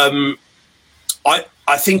I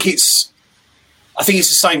think it's the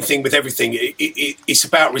same thing with everything. It's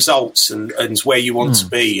about results and where you want to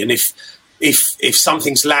be. And if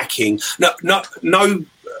something's lacking, no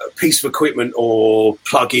piece of equipment or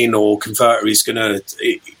plug-in or converter is going to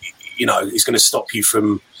stop you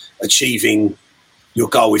from achieving your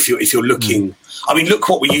goal if you're looking. I mean, look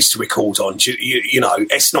what we used to record on.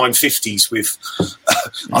 S950s with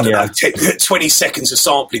I don't know 20 seconds of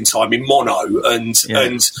sampling time in mono and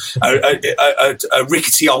a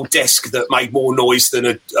rickety old desk that made more noise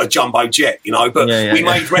than a jumbo jet. But we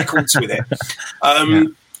made records with it.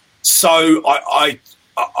 So I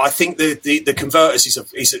think the converters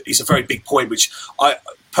is a very big point, which I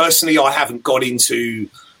personally haven't got into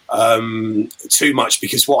too much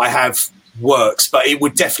because what I have works, but it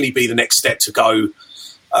would definitely be the next step to go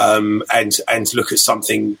and look at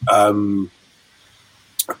something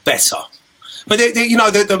better. But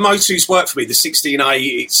the Motus work for me. The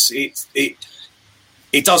 16A,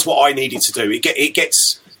 it does what I need it to do. It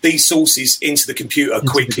gets these sources into the computer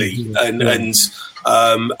quickly, and then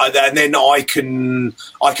I can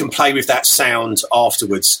play with that sound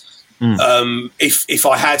afterwards. If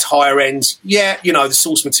I had higher end, the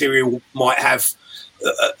source material might have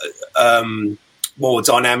more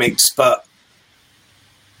dynamics, but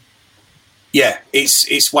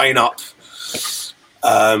it's weighing up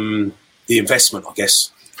the investment, I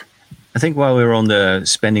guess. I think while we're on the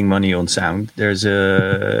spending money on sound, there's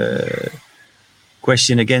a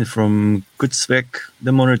question again from Kutzwek.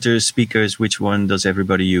 The monitors, speakers, which one does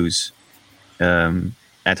everybody use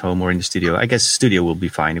at home or in the studio? I guess studio will be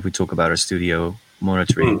fine if we talk about our studio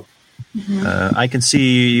monitoring. I can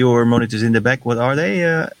see your monitors in the back. What are they,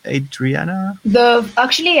 Adriana?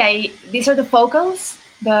 These are the Focals,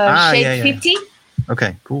 the Shade 50.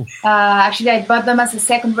 Okay, cool. Actually, I bought them as a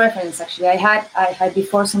second reference. Actually, I had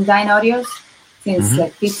before some Dynaudios since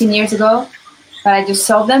 15 years ago, but I just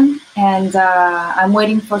sold them, and I'm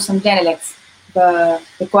waiting for some Genelecs, the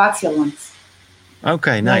coaxial ones.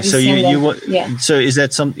 Okay, nice. So So is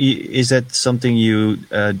that something you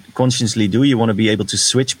consciously do? You want to be able to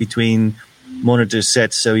switch between monitor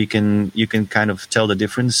sets so you can kind of tell the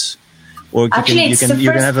difference, or you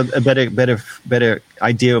can have a better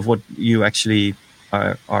idea of what you actually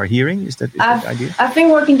are hearing. Is that the idea? I've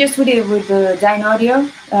been working just with the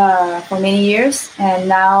Dynaudio for many years, and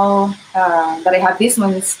now that I have this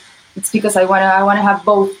one, it's because I want to have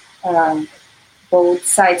both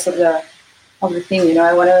sides of the thing.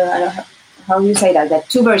 I want to. How do you say that? That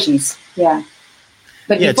two versions. Yeah.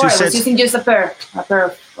 But before I was using just a pair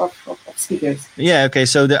of speakers. Yeah. Okay.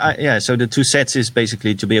 So the two sets is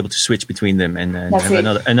basically to be able to switch between them and have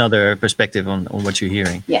another perspective on what you're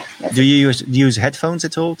hearing. Yeah. Do you use headphones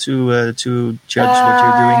at all to judge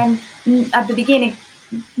what you're doing? At the beginning,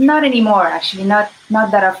 not anymore. Actually, not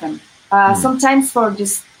that often. Sometimes for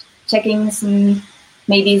just checking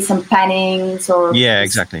maybe some pannings or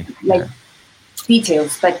exactly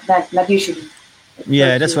details, but not usually.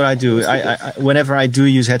 Yeah, that's what I do. I whenever I do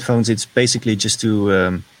use headphones, it's basically just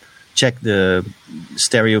to check the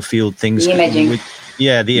stereo field things. The imaging.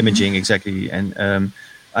 The imaging, exactly. And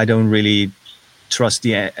I don't really trust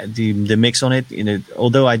the mix on it.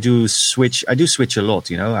 Although I do switch a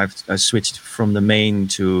lot. I switched from the main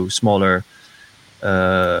to smaller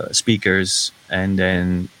speakers, and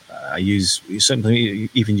then I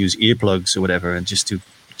even use earplugs or whatever, and just to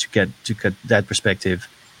get that perspective,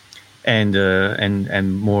 and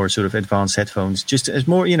more sort of advanced headphones. Just as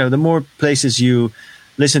more, the more places you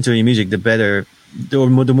listen to your music, the better, the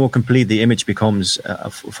more complete the image becomes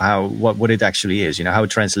of what it actually is. How it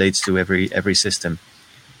translates to every system.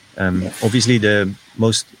 Obviously, the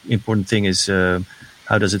most important thing is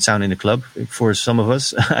how does it sound in the club for some of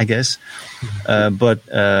us, I guess. But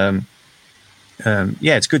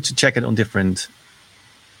it's good to check it on different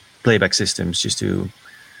playback systems just to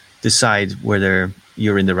decide whether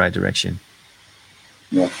you're in the right direction.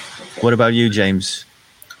 Yeah. What about you, James?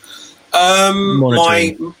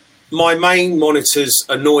 My main monitors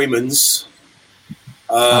are Neumann's.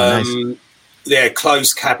 Nice. They're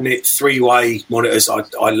closed cabinet 3-way monitors. I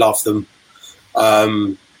love them.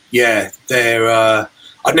 They're.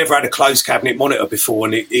 I've never had a closed cabinet monitor before,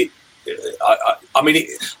 and a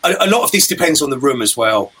lot of this depends on the room as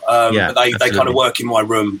well. But they kind of work in my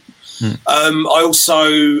room. I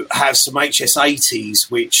also have some HS80s,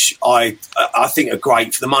 which I think are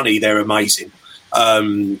great for the money. They're amazing.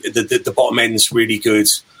 The bottom end's really good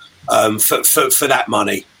for that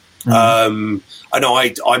money. And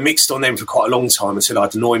I mixed on them for quite a long time until I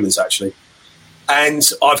had the Neumann's, actually. And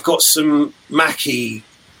I've got some Mackie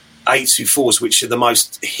 824s, which are the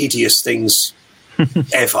most hideous things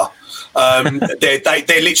ever.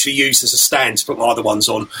 They're literally used as a stand to put my other ones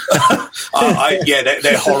on.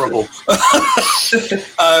 They're horrible.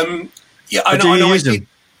 Do you use them?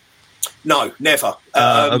 No, never.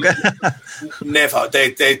 Okay. Never.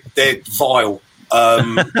 They're vile.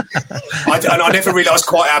 I never realised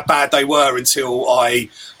quite how bad they were until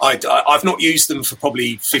I've not used them for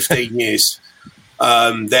probably 15 years.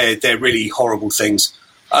 They're really horrible things.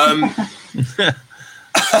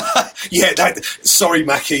 Sorry,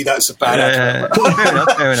 Mackie, that's a bad advert.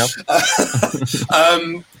 Fair enough.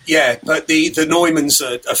 But the Neumann's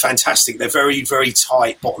are fantastic. They're very, very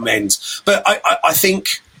tight bottom end. But I think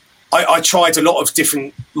I tried a lot of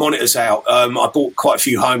different monitors out. I bought quite a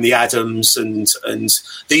few home, the Adams, and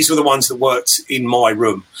these were the ones that worked in my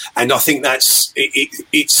room. And I think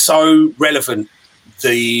it's so relevant,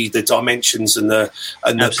 the dimensions and the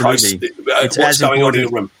place, what's going on in the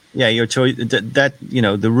room. Yeah, your choice that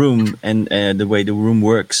the room and the way the room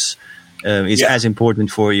works is as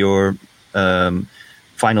important for your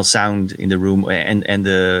final sound in the room and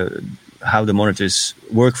how the monitors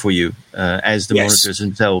work for you as the monitors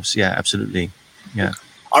themselves. Yeah, absolutely. Yeah.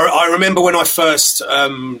 I remember when I first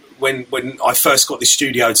when I first got the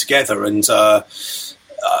studio together, and I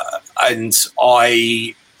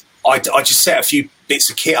just set a few bits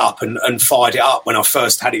of kit up and fired it up when I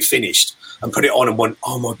first had it finished and put it on and went,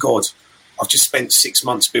 oh my God, I've just spent 6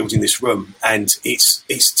 months building this room and it's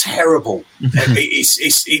terrible.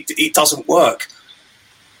 It doesn't work.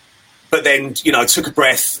 But then, took a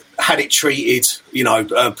breath, had it treated,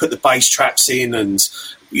 put the bass traps in and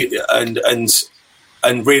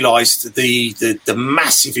realised the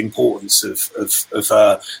massive importance of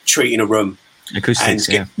treating a room. Acoustics,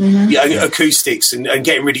 acoustics and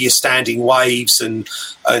getting rid of your standing waves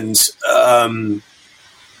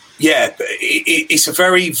it's a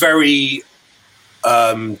very, very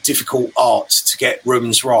difficult art to get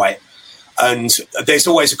rooms right, and there's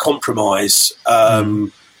always a compromise.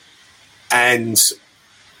 And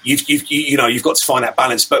you've got to find that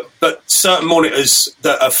balance. But certain monitors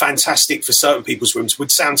that are fantastic for certain people's rooms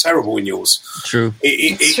would sound terrible in yours. True.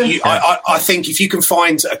 I think if you can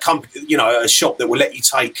find a company, a shop that will let you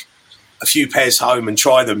take a few pairs home and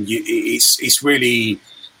try them, it's really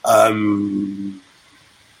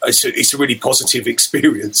it's a really positive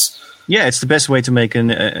experience. Yeah, it's the best way to make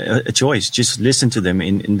a choice. Just listen to them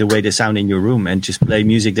in the way they sound in your room, and just play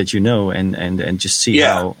music that and just see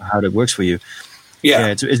how that works for you. Yeah,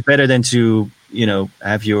 it's better than to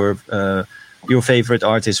have your favorite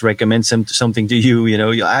artist recommend something to you.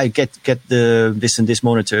 I get this and this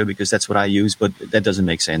monitor because that's what I use, but that doesn't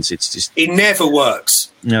make sense. It's just it never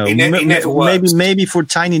works. No, it never works. Maybe for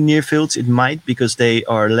tiny near fields it might, because they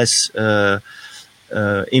are less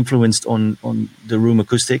influenced on the room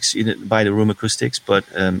acoustics, by the room acoustics. But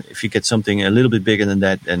if you get something a little bit bigger than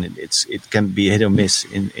that, then it can be hit or miss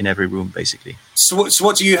in every room, basically. So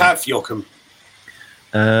what do you have, Joachim?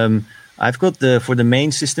 I've got for the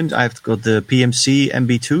main systems, I've got the PMC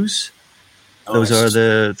MB2s. Those are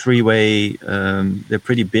the 3-way. They're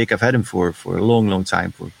pretty big. I've had them for a long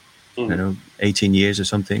time, for 18 years or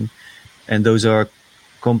something. And those are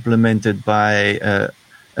complemented by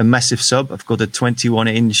a massive sub. I've got a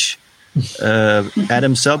 21-inch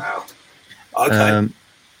Adam sub. Wow. Okay.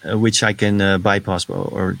 Which I can bypass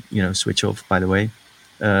or switch off, by the way.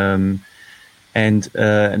 And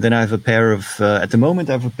then I have a pair of at the moment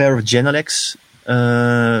I have a pair of Genelecs,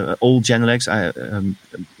 old Genelecs.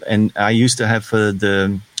 And I used to have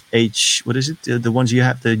the what is it? The ones you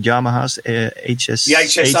have, the Yamahas, HS. The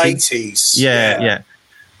HS80s. Yeah.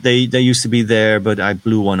 They used to be there, but I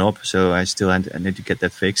blew one up, so I need to get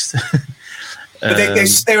that fixed. But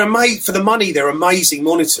they're made for the money. They're amazing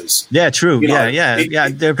monitors. Yeah, true.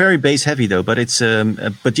 They're very bass heavy though, but it's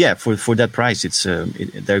but yeah, for that price, it's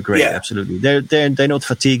they're great. Yeah. Absolutely. They're not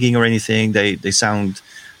fatiguing or anything. They sound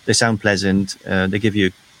pleasant. They give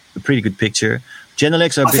you a pretty good picture.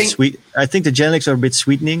 Genelecs are a bit sweet. I think the Genelecs are a bit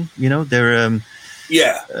sweetening. They're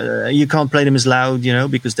you can't play them as loud,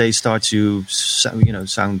 because they start to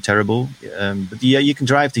sound terrible. But yeah, you can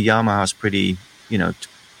drive the Yamahas pretty,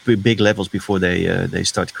 big levels before they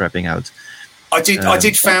start crapping out. I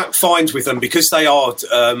did find with them, because they are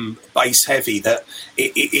bass heavy, that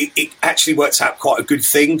it actually works out quite a good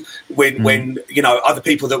thing when other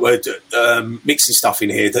people that were mixing stuff in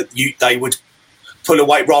here, that they would pull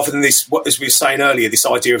away, rather than this, as we were saying earlier, this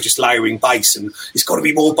idea of just layering bass and it's got to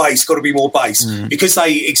be more bass, because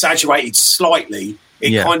they exaggerated slightly.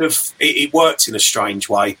 It worked in a strange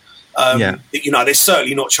way. They're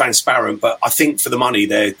certainly not transparent, but I think for the money,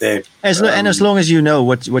 they're as long as you know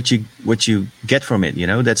what you get from it,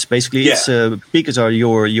 that's basically speakers are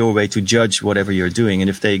your way to judge whatever you're doing, and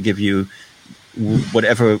if they give you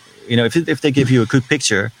whatever, if they give you a good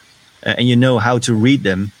picture and you know how to read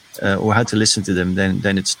them or how to listen to them, then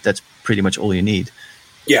that's pretty much all you need.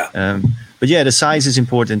 But yeah, the size is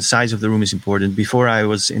important. The size of the room is important. Before I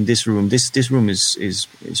was in this room, this room is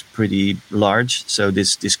pretty large, so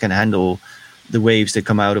this can handle the waves that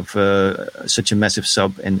come out of such a massive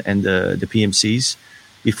sub and the PMCs.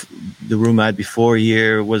 The room I had before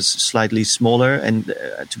here was slightly smaller, and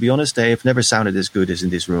to be honest, they have never sounded as good as in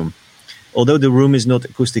this room. Although the room is not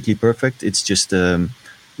acoustically perfect, it's just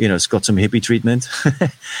it's got some hippie treatment,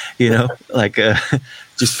 like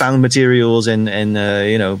just found materials and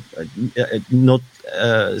not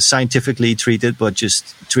scientifically treated, but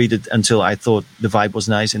just treated until I thought the vibe was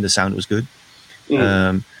nice and the sound was good.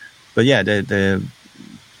 But yeah,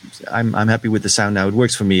 I'm happy with the sound now. It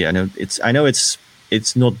works for me. I know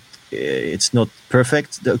it's not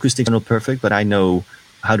perfect. The acoustics are not perfect, but I know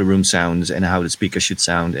how the room sounds and how the speaker should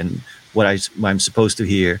sound and what I'm supposed to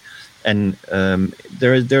hear. And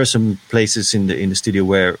there are some places in the studio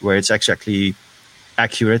where it's actually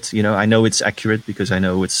accurate. I know it's accurate because I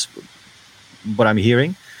know it's what I'm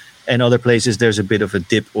hearing. And other places there's a bit of a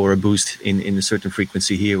dip or a boost in a certain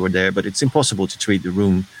frequency here or there. But it's impossible to treat the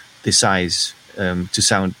room this size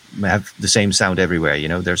to have the same sound everywhere.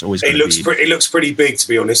 There's always it looks pretty big, to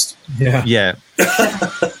be honest. Yeah.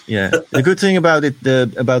 Yeah. The good thing about it,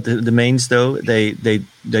 about the mains though,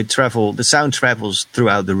 they travel. The sound travels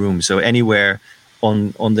throughout the room. So anywhere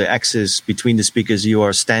on the axis between the speakers you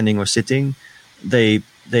are standing or sitting, they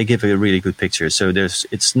give a really good picture. So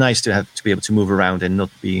it's nice to be able to move around and not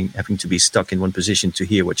having to be stuck in one position to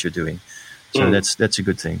hear what you're doing. So that's a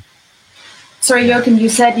good thing. Sorry, Joachim, you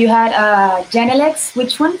said you had Genelecs.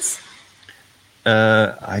 Which ones?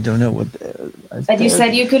 I don't know what. But you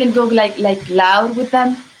said you couldn't go like loud with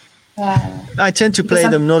them. I tend to play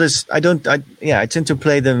them not as I tend to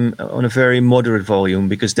play them on a very moderate volume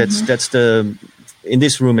because that's the in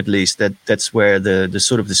this room at least that's where the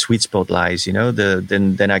sort of the sweet spot lies.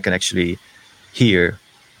 Then I can actually hear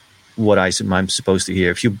what I'm supposed to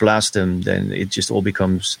hear. If you blast them, then it just all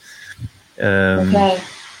becomes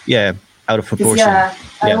out of proportion.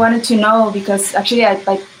 I wanted to know because actually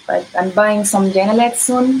I'm buying some Genelecs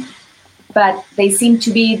soon, but they seem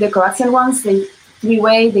to be the coaxial ones. The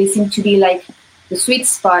three-way, they seem to be like the sweet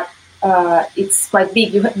spot. It's quite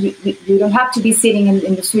big. You don't have to be sitting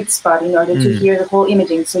in the sweet spot in order to hear the whole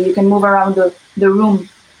imaging. So you can move around the room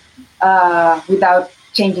without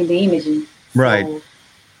changing the imaging. Right. So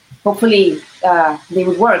hopefully they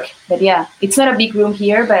would work. But yeah, it's not a big room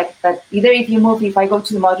here. But either if I go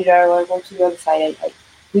to the modular or go to the other side,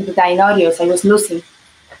 with the Dynaudios, I was losing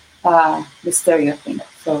the stereo thing.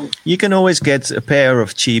 So you can always get a pair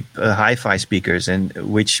of cheap hi-fi speakers, and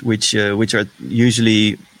which are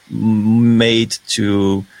usually made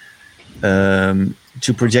to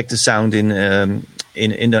project the sound in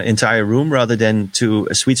the entire room rather than to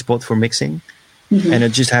a sweet spot for mixing.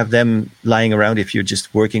 And just have them lying around if you're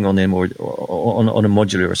just working on them or on a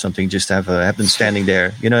modular or something. Just have them standing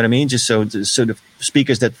there. You know what I mean? Just so the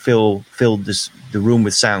speakers that fill the room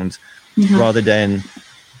with sound, rather than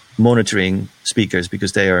monitoring speakers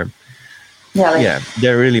because they are, like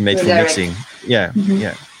they're really made for direct. mixing. Yeah,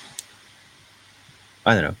 yeah.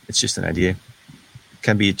 I don't know. It's just an idea.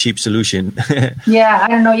 Can be a cheap solution. Yeah, I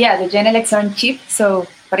don't know. Yeah, the Genelecs aren't cheap, so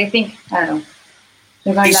but I think I don't know.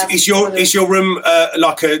 Is your room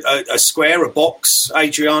like a square, a box,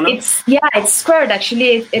 Adriana? It's squared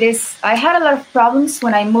actually. It is. I had a lot of problems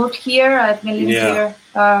when I moved here. I've been living here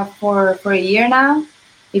for a year now.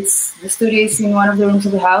 The studio is in one of the rooms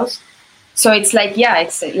of the house, so it's like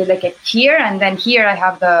it's like here and then here I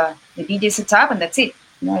have the DJ setup and that's it.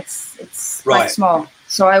 It's quite small.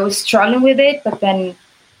 So I was struggling with it, but then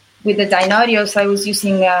with the Dynaudios I was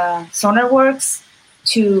using Sonarworks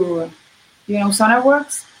to. You know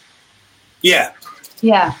Sonarworks? Yeah.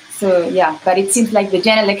 Yeah. So but it seems like the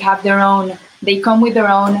Genelec have their own. They come with their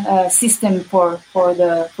own system for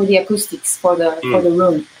the acoustics for the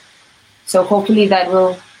room. So hopefully that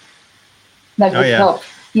will help.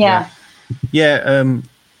 Yeah. Yeah.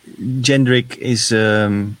 Jendrik is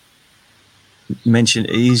mentioned.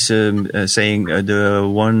 He's saying the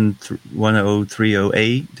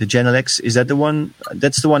 1030A, the Genelecs. Is that the one?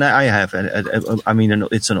 That's the one I have. I mean,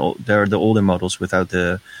 they're the older models without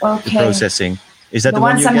the processing. Is that the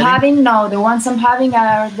one ones you're I'm getting? having? No, the ones I'm having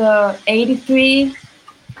are the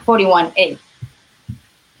 8341A.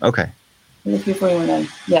 Okay. 8341A.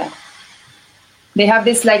 Yeah. They have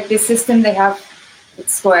this system. They have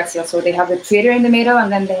it's coaxial, so they have the tweeter in the middle,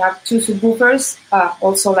 and then they have two subwoofers,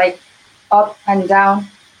 also like up and down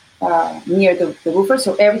near the woofer,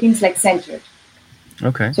 so everything's like centered.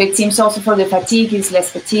 Okay. So it seems also for the fatigue, it's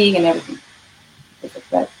less fatigue and everything.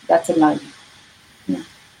 That's another.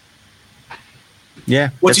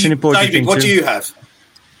 Yeah, that's an important David, thing what too. do you have?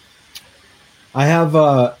 I have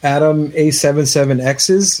Atom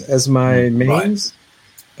A77Xs as my mains.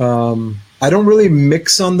 Right. I don't really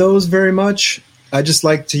mix on those very much. I just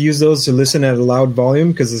like to use those to listen at a loud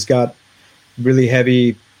volume because it's got really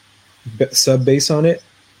heavy sub bass on it.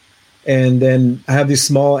 And then I have these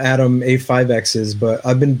small Atom A5Xs, but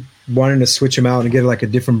I've been wanting to switch them out and get like a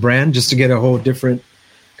different brand just to get a whole different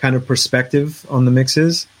kind of perspective on the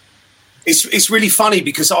mixes. It's really funny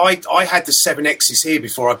because I had the 7Xs here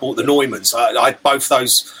before I bought the Neumanns. I had both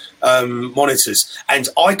those monitors, and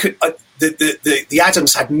I could the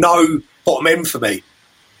Adams had no bottom end for me.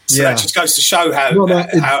 So that just goes to show how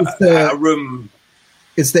a room.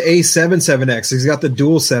 It's the A77X. It's got the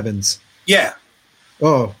dual sevens. Yeah.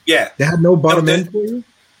 Oh. Yeah. They had no bottom end for you?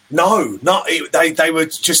 No, they were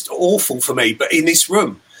just awful for me. But in this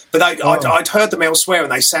room, I'd heard them elsewhere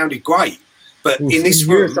and they sounded great. But in this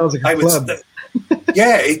room, it sounds like a club.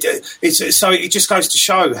 So it just goes to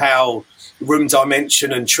show how room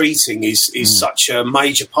dimension and treating is such a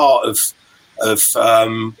major part of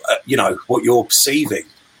what you're perceiving.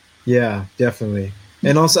 Yeah, definitely.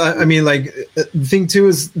 And also, I mean, like the thing too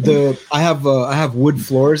is I have wood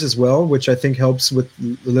floors as well, which I think helps with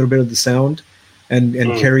a little bit of the sound and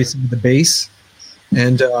carries some of the bass.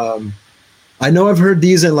 And I know I've heard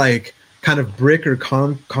these in like kind of brick or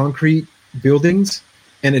concrete buildings,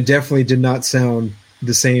 and it definitely did not sound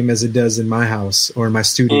the same as it does in my house or in my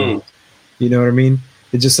studio. You know what I mean?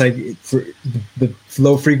 It's just like the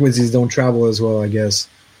low frequencies don't travel as well, I guess.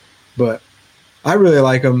 But I really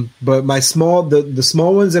like them. But my the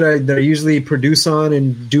small ones that I usually produce on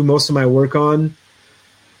and do most of my work on,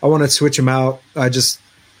 I want to switch them out.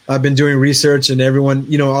 I've been doing research, and everyone,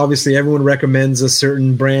 obviously everyone recommends a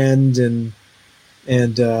certain brand, and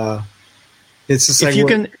it's just if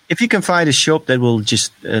you can find a shop that will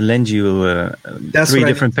just lend you 3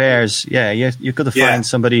 different pairs, you got to find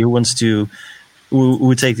somebody who wants to, who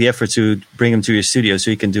would take the effort to bring them to your studio, so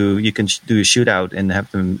you can do a shootout and have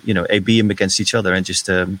them, beat them against each other, and just.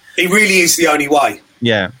 It really is the only way.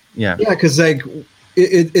 Yeah, because like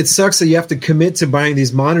it sucks that you have to commit to buying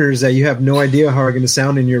these monitors that you have no idea how are going to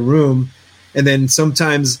sound in your room, and then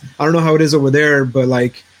sometimes I don't know how it is over there, but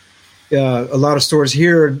like. A lot of stores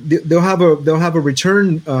here, they'll have a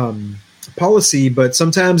return policy, but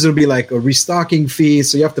sometimes it'll be like a restocking fee,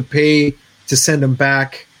 so you have to pay to send them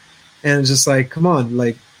back, and it's just like, come on,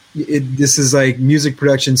 like this is like music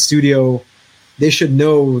production studio. They should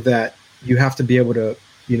know that you have to be able to,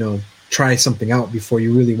 try something out before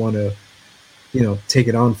you really want to, take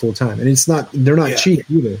it on full time. And they're not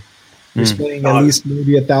cheap either. You're spending at least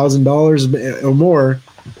maybe $1,000 or more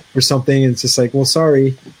for something, and it's just like, well,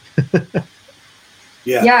 sorry.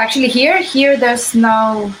 Actually here there's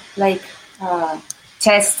no like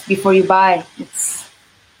test before you buy.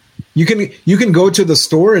 You can go to the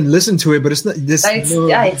store and listen to it, but it's not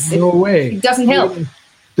no way. It doesn't help.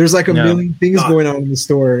 There's like a million things going on in the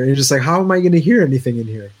store, and you're just like, how am I going to hear anything in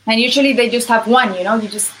here? And usually they just have one, you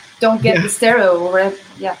just don't get the stereo or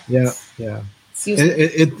Yeah. It's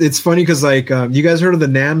useless. It's funny because like you guys heard of the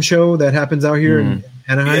NAMM show that happens out here in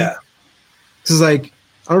Anaheim? Yeah. This is like,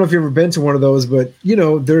 I don't know if you've ever been to one of those, but you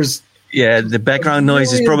know, there's the background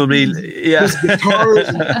noise is probably there's guitars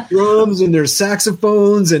and drums and there's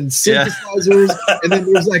saxophones and synthesizers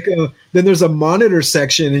and then there's a monitor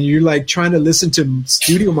section and you're like trying to listen to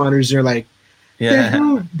studio monitors and you're like,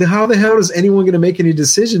 how the hell is anyone going to make any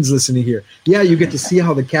decisions listening here? Yeah, you get to see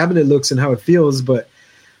how the cabinet looks and how it feels, but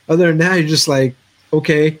other than that, you're just like,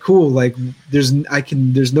 okay, cool. Like there's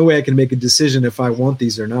no way I can make a decision if I want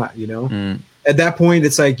these or not, you know? At that point,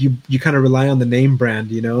 it's like you kind of rely on the name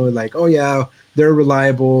brand, you know, like, oh yeah, they're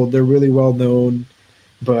reliable, they're really well known.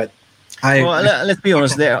 But let's be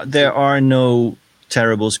honest, there are no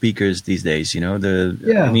terrible speakers these days, you know.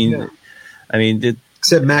 I mean,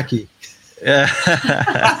 except Mackie.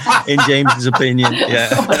 In James's opinion,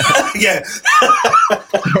 yeah.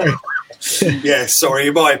 Yeah, sorry,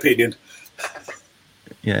 in my opinion.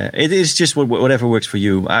 Yeah, it is just whatever works for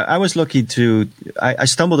you. I was lucky I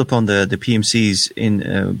stumbled upon the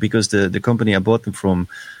PMCs because the company I bought them from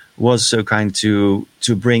was so kind to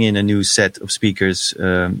bring in a new set of speakers.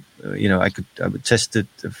 You know, I would test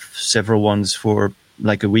several ones for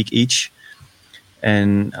like a week each,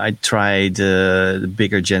 and I tried the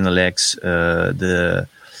bigger Genelecs,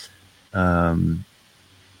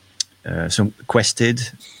 some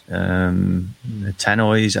Quested.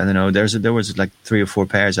 Tannoys, I don't know. There was like 3 or 4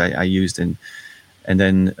 pairs I used, and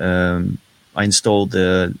then I installed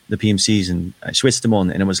the PMCs and I switched them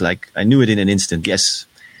on, and it was like I knew it in an instant. Yes,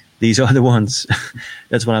 these are the ones.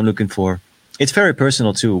 That's what I'm looking for. It's very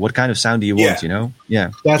personal too. What kind of sound do you want? You know?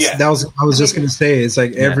 Yeah. I was just gonna say. It's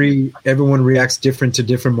like everyone reacts different to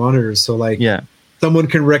different monitors. So like someone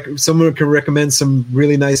can recommend some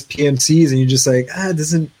really nice PMCs, and you're just like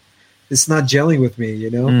it's not gelling with me,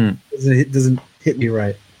 you know. It doesn't hit me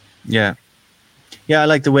right. Yeah. I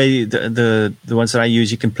like the way the ones that I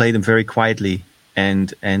use. You can play them very quietly,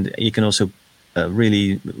 and you can also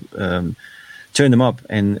really turn them up,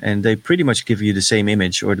 and they pretty much give you the same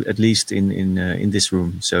image, or at least in this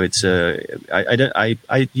room. So it's I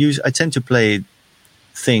tend to play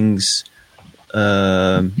things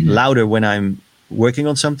louder when I'm working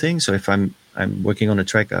on something. So if I'm working on a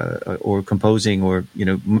track or composing or, you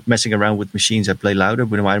know, messing around with machines, I play louder.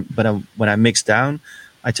 But when I mix down,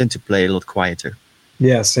 I tend to play a lot quieter.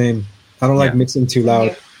 Yeah, same. I don't like mixing too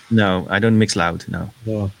loud. No, I don't mix loud. No.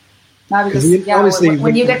 No, because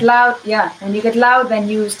when you get loud, then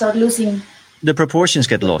you start losing. The proportions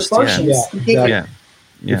get lost. Proportions. Yeah.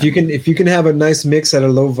 If you can have a nice mix at a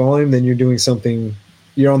low volume, then you're doing something.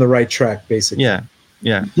 You're on the right track, basically. Yeah.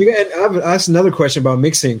 I've asked another question about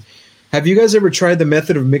mixing. Have you guys ever tried the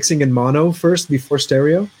method of mixing in mono first before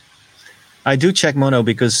stereo? I do check mono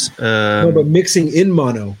because... no, but mixing in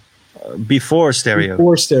mono. Before stereo.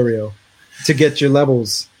 Before stereo. To get your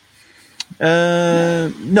levels.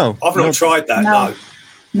 No. I've not tried that,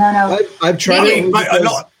 No. I've tried it.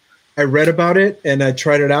 I read about it and I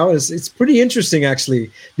tried it out. It's pretty interesting,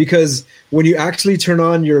 actually, because when you actually turn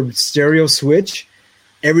on your stereo switch,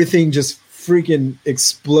 everything just freaking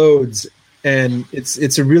explodes. And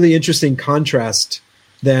it's a really interesting contrast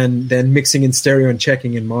than mixing in stereo and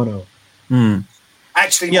checking in mono.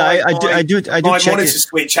 Actually, I do my check monitor it.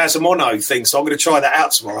 switch has a mono thing, so I'm going to try that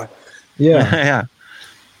out tomorrow. Yeah.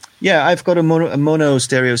 Yeah, I've got a mono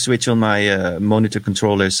stereo switch on my monitor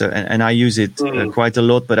controller, so and I use it quite a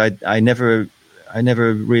lot. But I never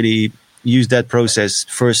really used that process.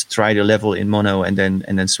 First, try the level in mono, and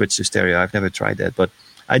then switch to stereo. I've never tried that, but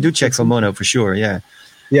I do check for mono for sure. Yeah.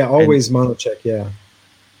 Yeah, always mono check. Yeah.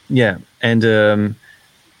 Yeah, and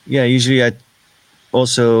usually I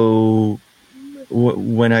also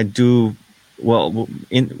when I do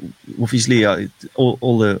obviously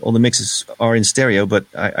all the mixes are in stereo, but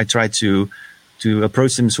I try to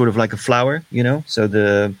approach them sort of like a flower, you know. So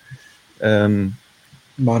the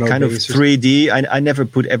mono kind of 3D. I never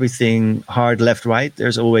put everything hard left right.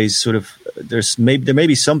 There's always sort of there may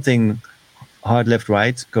be something hard left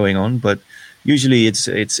right going on, but usually it's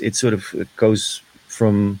sort of it goes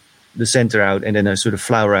from the center out, and then I sort of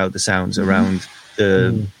flower out the sounds around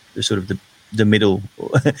the sort of the middle.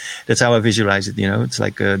 That's how I visualize it. You know, it's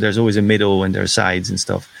like there's always a middle and there are sides and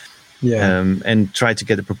stuff. Yeah, and try to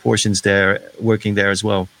get the proportions there working there as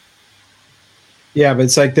well. Yeah, but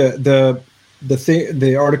it's like the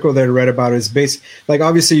article that I read about is based like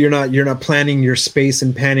obviously you're not planning your space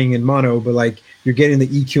and panning in mono, but like you're getting the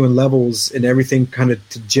EQ and levels and everything kind of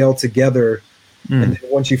to gel together. And then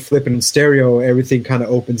once you flip it in stereo, everything kind of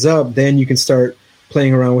opens up. Then you can start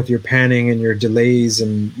playing around with your panning and your delays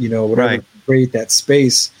and, you know, whatever to create that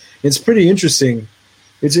space. It's pretty interesting.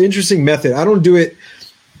 It's an interesting method. I don't do it.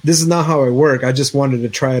 This is not how I work. I just wanted to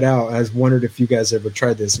try it out. I wondered if you guys ever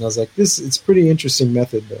tried this, and I was like, it's pretty interesting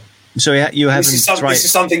method though. So you haven't tried. This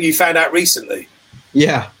is something you found out recently.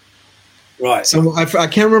 Yeah. Right. So I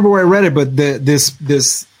can't remember where I read it, but this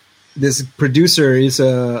producer is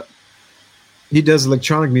he does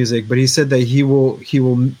electronic music, but he said that he will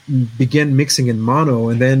begin mixing in mono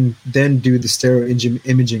and then do the stereo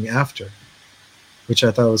imaging after, which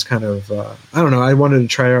I thought was kind of I don't know. I wanted to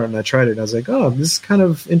try it out, and I tried it. And I was like, oh, this is kind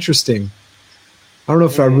of interesting. I don't know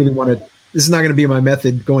if I really want to. This is not going to be my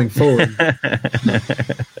method going forward.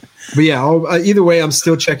 But yeah, either way, I'm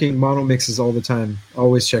still checking mono mixes all the time.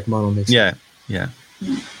 Always check mono mixes. Yeah.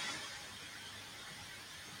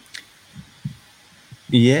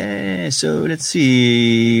 Yeah, so let's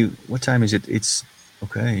see. What time is it? It's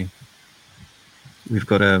okay. We've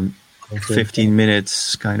got 15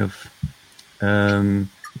 minutes kind of.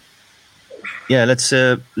 Yeah, let's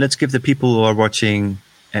give the people who are watching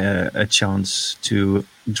a chance to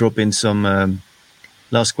drop in some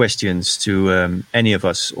last questions to any of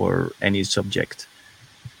us or any subject.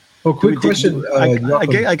 Oh, quick question.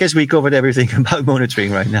 I guess we covered everything about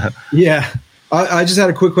monitoring right now. Yeah. I just had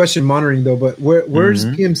a quick question monitoring though, but where's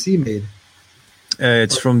PMC made?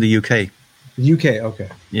 It's from the UK. UK, okay.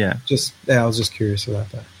 Yeah. I was just curious about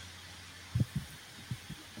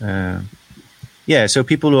that. Yeah, so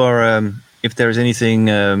people who are, if there's anything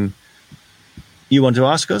you want to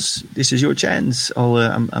ask us, this is your chance.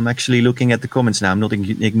 I'm actually looking at the comments now. I'm not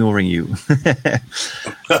ignoring you.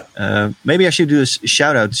 Maybe I should do a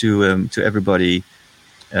shout out to everybody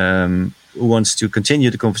who wants to continue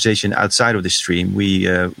the conversation outside of the stream.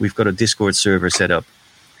 We've got a Discord server set up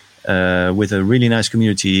with a really nice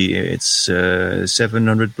community. It's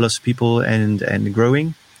 700 plus people and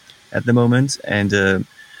growing at the moment, and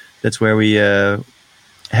that's where we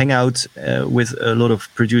hang out with a lot of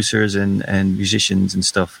producers and musicians and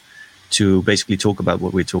stuff to basically talk about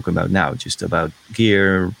what we're talking about now, just about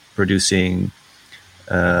gear, producing,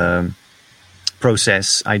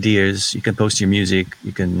 process, ideas. You can post your music.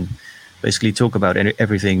 You can basically talk about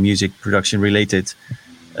everything music production related.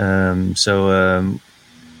 Yeah,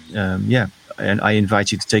 and I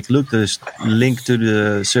invite you to take a look. The link to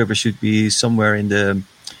the server should be somewhere in the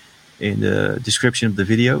description of the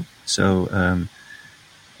video. So,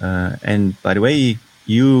 and by the way,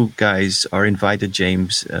 you guys are invited,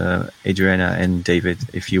 James, Adriana, and David.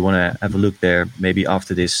 If you want to have a look there, maybe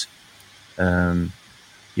after this,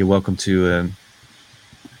 you're welcome to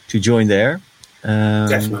join there.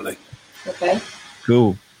 Definitely. Okay.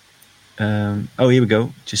 Cool. Oh, here we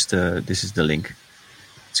go. Just this is the link.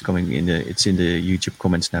 It's coming in the. It's in the YouTube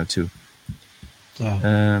comments now too.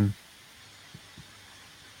 Oh.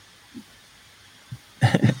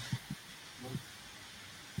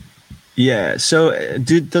 Yeah. So,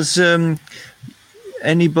 does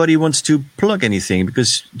anybody wants to plug anything?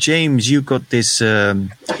 Because James, you got this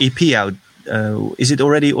EP out. Is it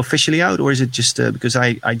already officially out, or is it just because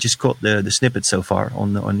I just caught the snippet so far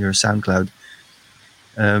on your SoundCloud?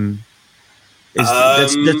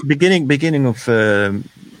 That's beginning of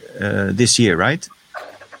this year, right?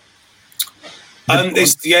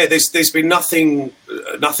 There's been nothing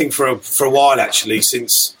for a while actually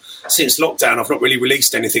since lockdown. I've not really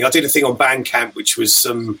released anything. I did a thing on Bandcamp, which was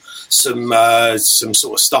some sort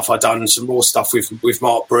of stuff I'd done, some more stuff with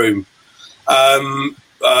Mark Broom.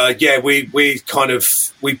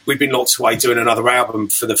 We've been locked away doing another album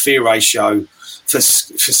for the Fear Ratio for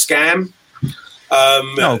Scam.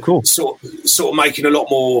 Oh, cool. Sort of making a lot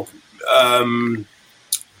more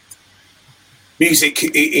music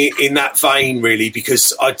in that vein, really,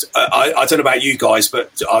 because I don't know about you guys,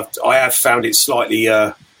 but I have found it slightly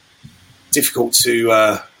difficult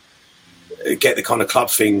to get the kind of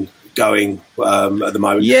club thing going at the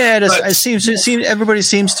moment. Yeah, it seems everybody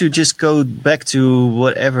seems to just go back to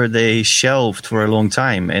whatever they shelved for a long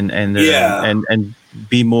time and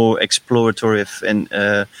be more explorative and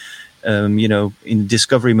in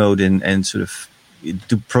discovery mode and sort of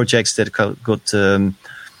do projects that got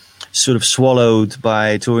sort of swallowed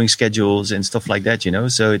by touring schedules and stuff like that.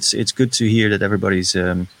 So it's good to hear that everybody's.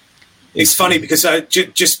 It's funny because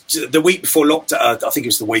just the week before lockdown, I think it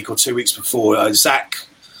was the week or 2 weeks before, Zach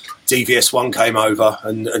DVS1 came over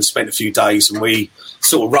and spent a few days, and we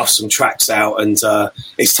sort of roughed some tracks out, and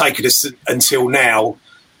it's taken us until now,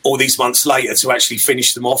 all these months later, to actually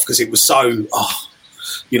finish them off because it was so,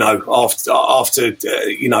 after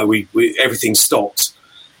we everything stopped.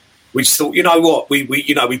 We just thought, you know what, we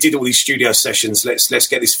did all these studio sessions. Let's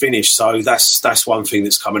get this finished. So that's one thing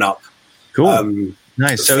that's coming up. Cool.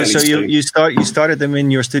 Nice. So you started them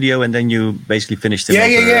in your studio, and then you basically finished them. Yeah.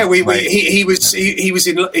 He was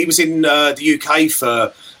in the UK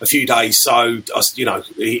for a few days. So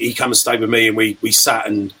he came and stayed with me, and we sat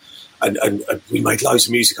and we made loads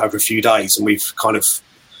of music over a few days, and we've kind of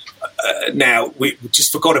now we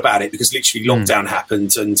just forgot about it because literally lockdown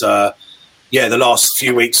happened, and the last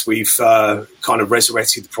few weeks we've kind of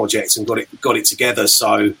resurrected the project and got it together.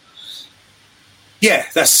 So yeah,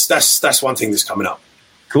 that's one thing that's coming up.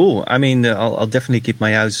 Cool. I mean, I'll definitely keep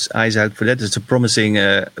my eyes out for that. It's a promising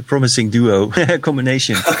duo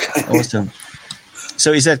combination. Okay. Awesome.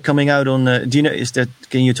 So is that coming out on? Do you know?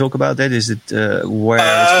 Can you talk about that? Is it where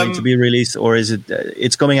it's going to be released, or is it?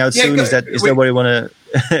 It's coming out soon. Is that what you want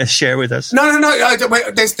to share with us? No.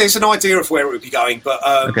 There's an idea of where it would be going, but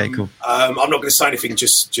okay, cool. I'm not going to say anything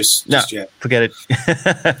just yet. Forget it.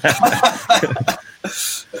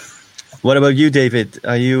 What about you, David?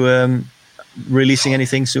 Are you releasing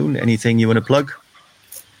anything soon? Anything you want to plug?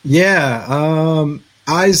 Yeah,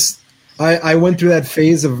 I went through that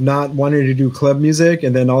phase of not wanting to do club music,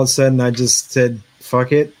 and then all of a sudden I just said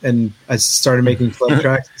fuck it, and I started making club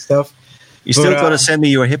tracks and stuff. You still got to send me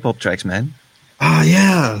your hip hop tracks, man. Oh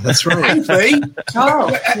yeah, that's right. You're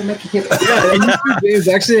making hip hop.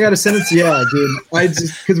 Yeah, actually I got to send it to you. Yeah, dude. I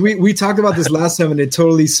just because we talked about this last time and it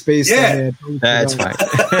totally spaced. Yeah, that's fine.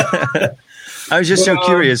 I was just so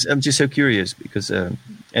curious. I'm just so curious because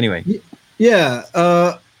anyway. Yeah.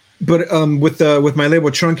 But with my label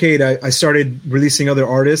Truncate, I started releasing other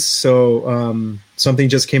artists. So something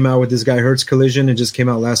just came out with this guy Hertz Collision. It just came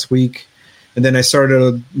out last week. And then I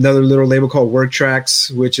started another little label called Work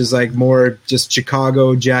Tracks, which is like more just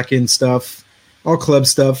Chicago jack-in stuff, all club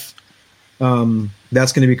stuff.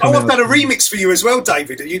 That's going to be coming out. I've done a remix for you as well,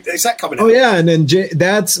 David. Is that coming out? Oh, yeah. And then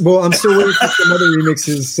I'm still waiting for some other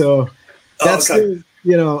remixes. So that's still,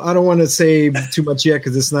 I don't want to say too much yet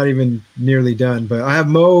because it's not even nearly done. But I have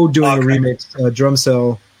Mo doing a remix, Drum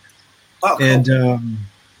Cell. Oh, cool. And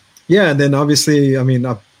and then obviously, I mean,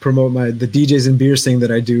 I'll promote the DJs and Beers thing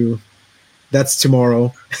that I do. That's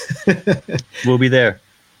tomorrow. We'll be there.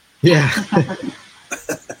 Yeah.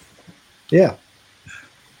 Yeah.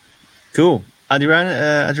 Cool.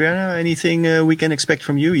 Adriana, anything we can expect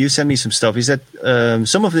from you? You sent me some stuff. Is that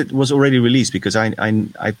some of it was already released because I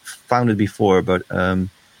found it before, but some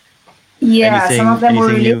of them were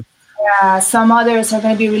released. Some others are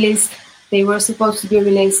going to be released. They were supposed to be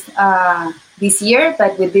released this year,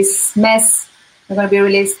 but with this mess, they're going to be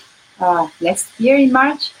released next year in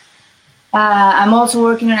March. I'm also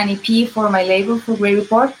working on an EP for my label, for Grey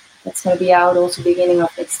Report. That's going to be out also beginning of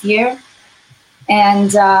next year.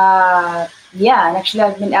 And and actually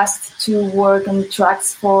I've been asked to work on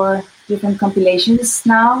tracks for different compilations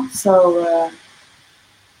now. So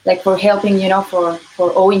like for helping, for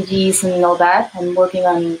ONGs and all that. I'm working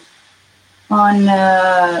on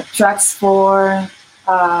tracks for,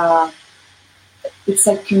 it's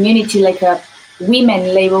a community, like a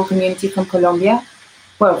women label community from Colombia.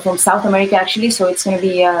 Well, from South America, actually. So it's going to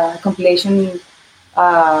be a compilation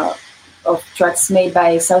of tracks made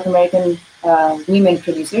by South American women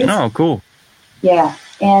producers. Oh, cool. Yeah.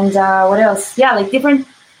 And what else? Yeah, like different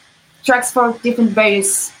tracks for different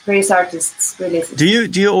various artists releases. Do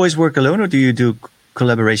you always work alone or do you do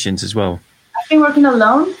collaborations as well? I've been working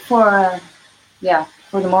alone for the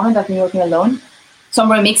moment. I've been working alone. Some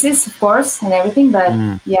remixes, of course, and everything. But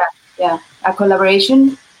a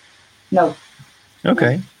collaboration, no.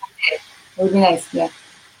 Okay. It would be nice, yeah.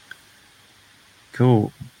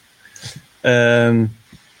 Cool.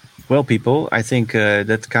 Well, people, I think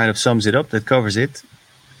that kind of sums it up. That covers it.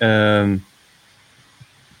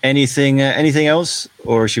 Anything else?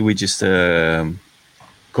 Or should we just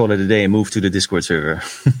call it a day and move to the Discord server?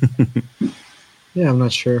 Yeah, I'm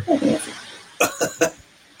not sure.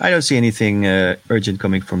 I don't see anything urgent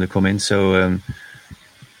coming from the comments. So,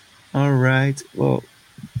 all right. Well,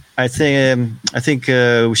 I think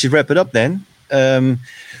we should wrap it up then.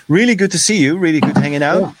 Really good to see you. Really good hanging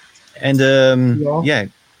out. Yeah.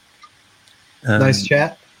 And nice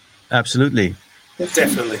chat. Absolutely.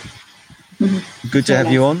 Definitely. Good to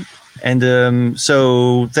have you on. And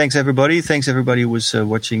so thanks everybody. Thanks everybody who was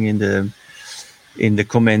watching in the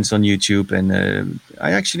comments on YouTube. And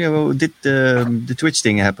I actually did the Twitch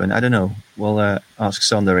thing happen. I don't know. We'll ask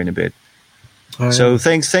Sander in a bit. So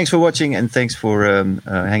thanks for watching and thanks for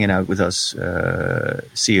hanging out with us.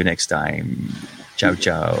 See you next time. Ciao,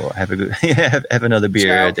 ciao. Have a good have another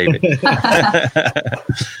beer, ciao. David.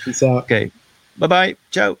 Peace out. Okay. Bye-bye.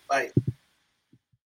 Ciao. Bye.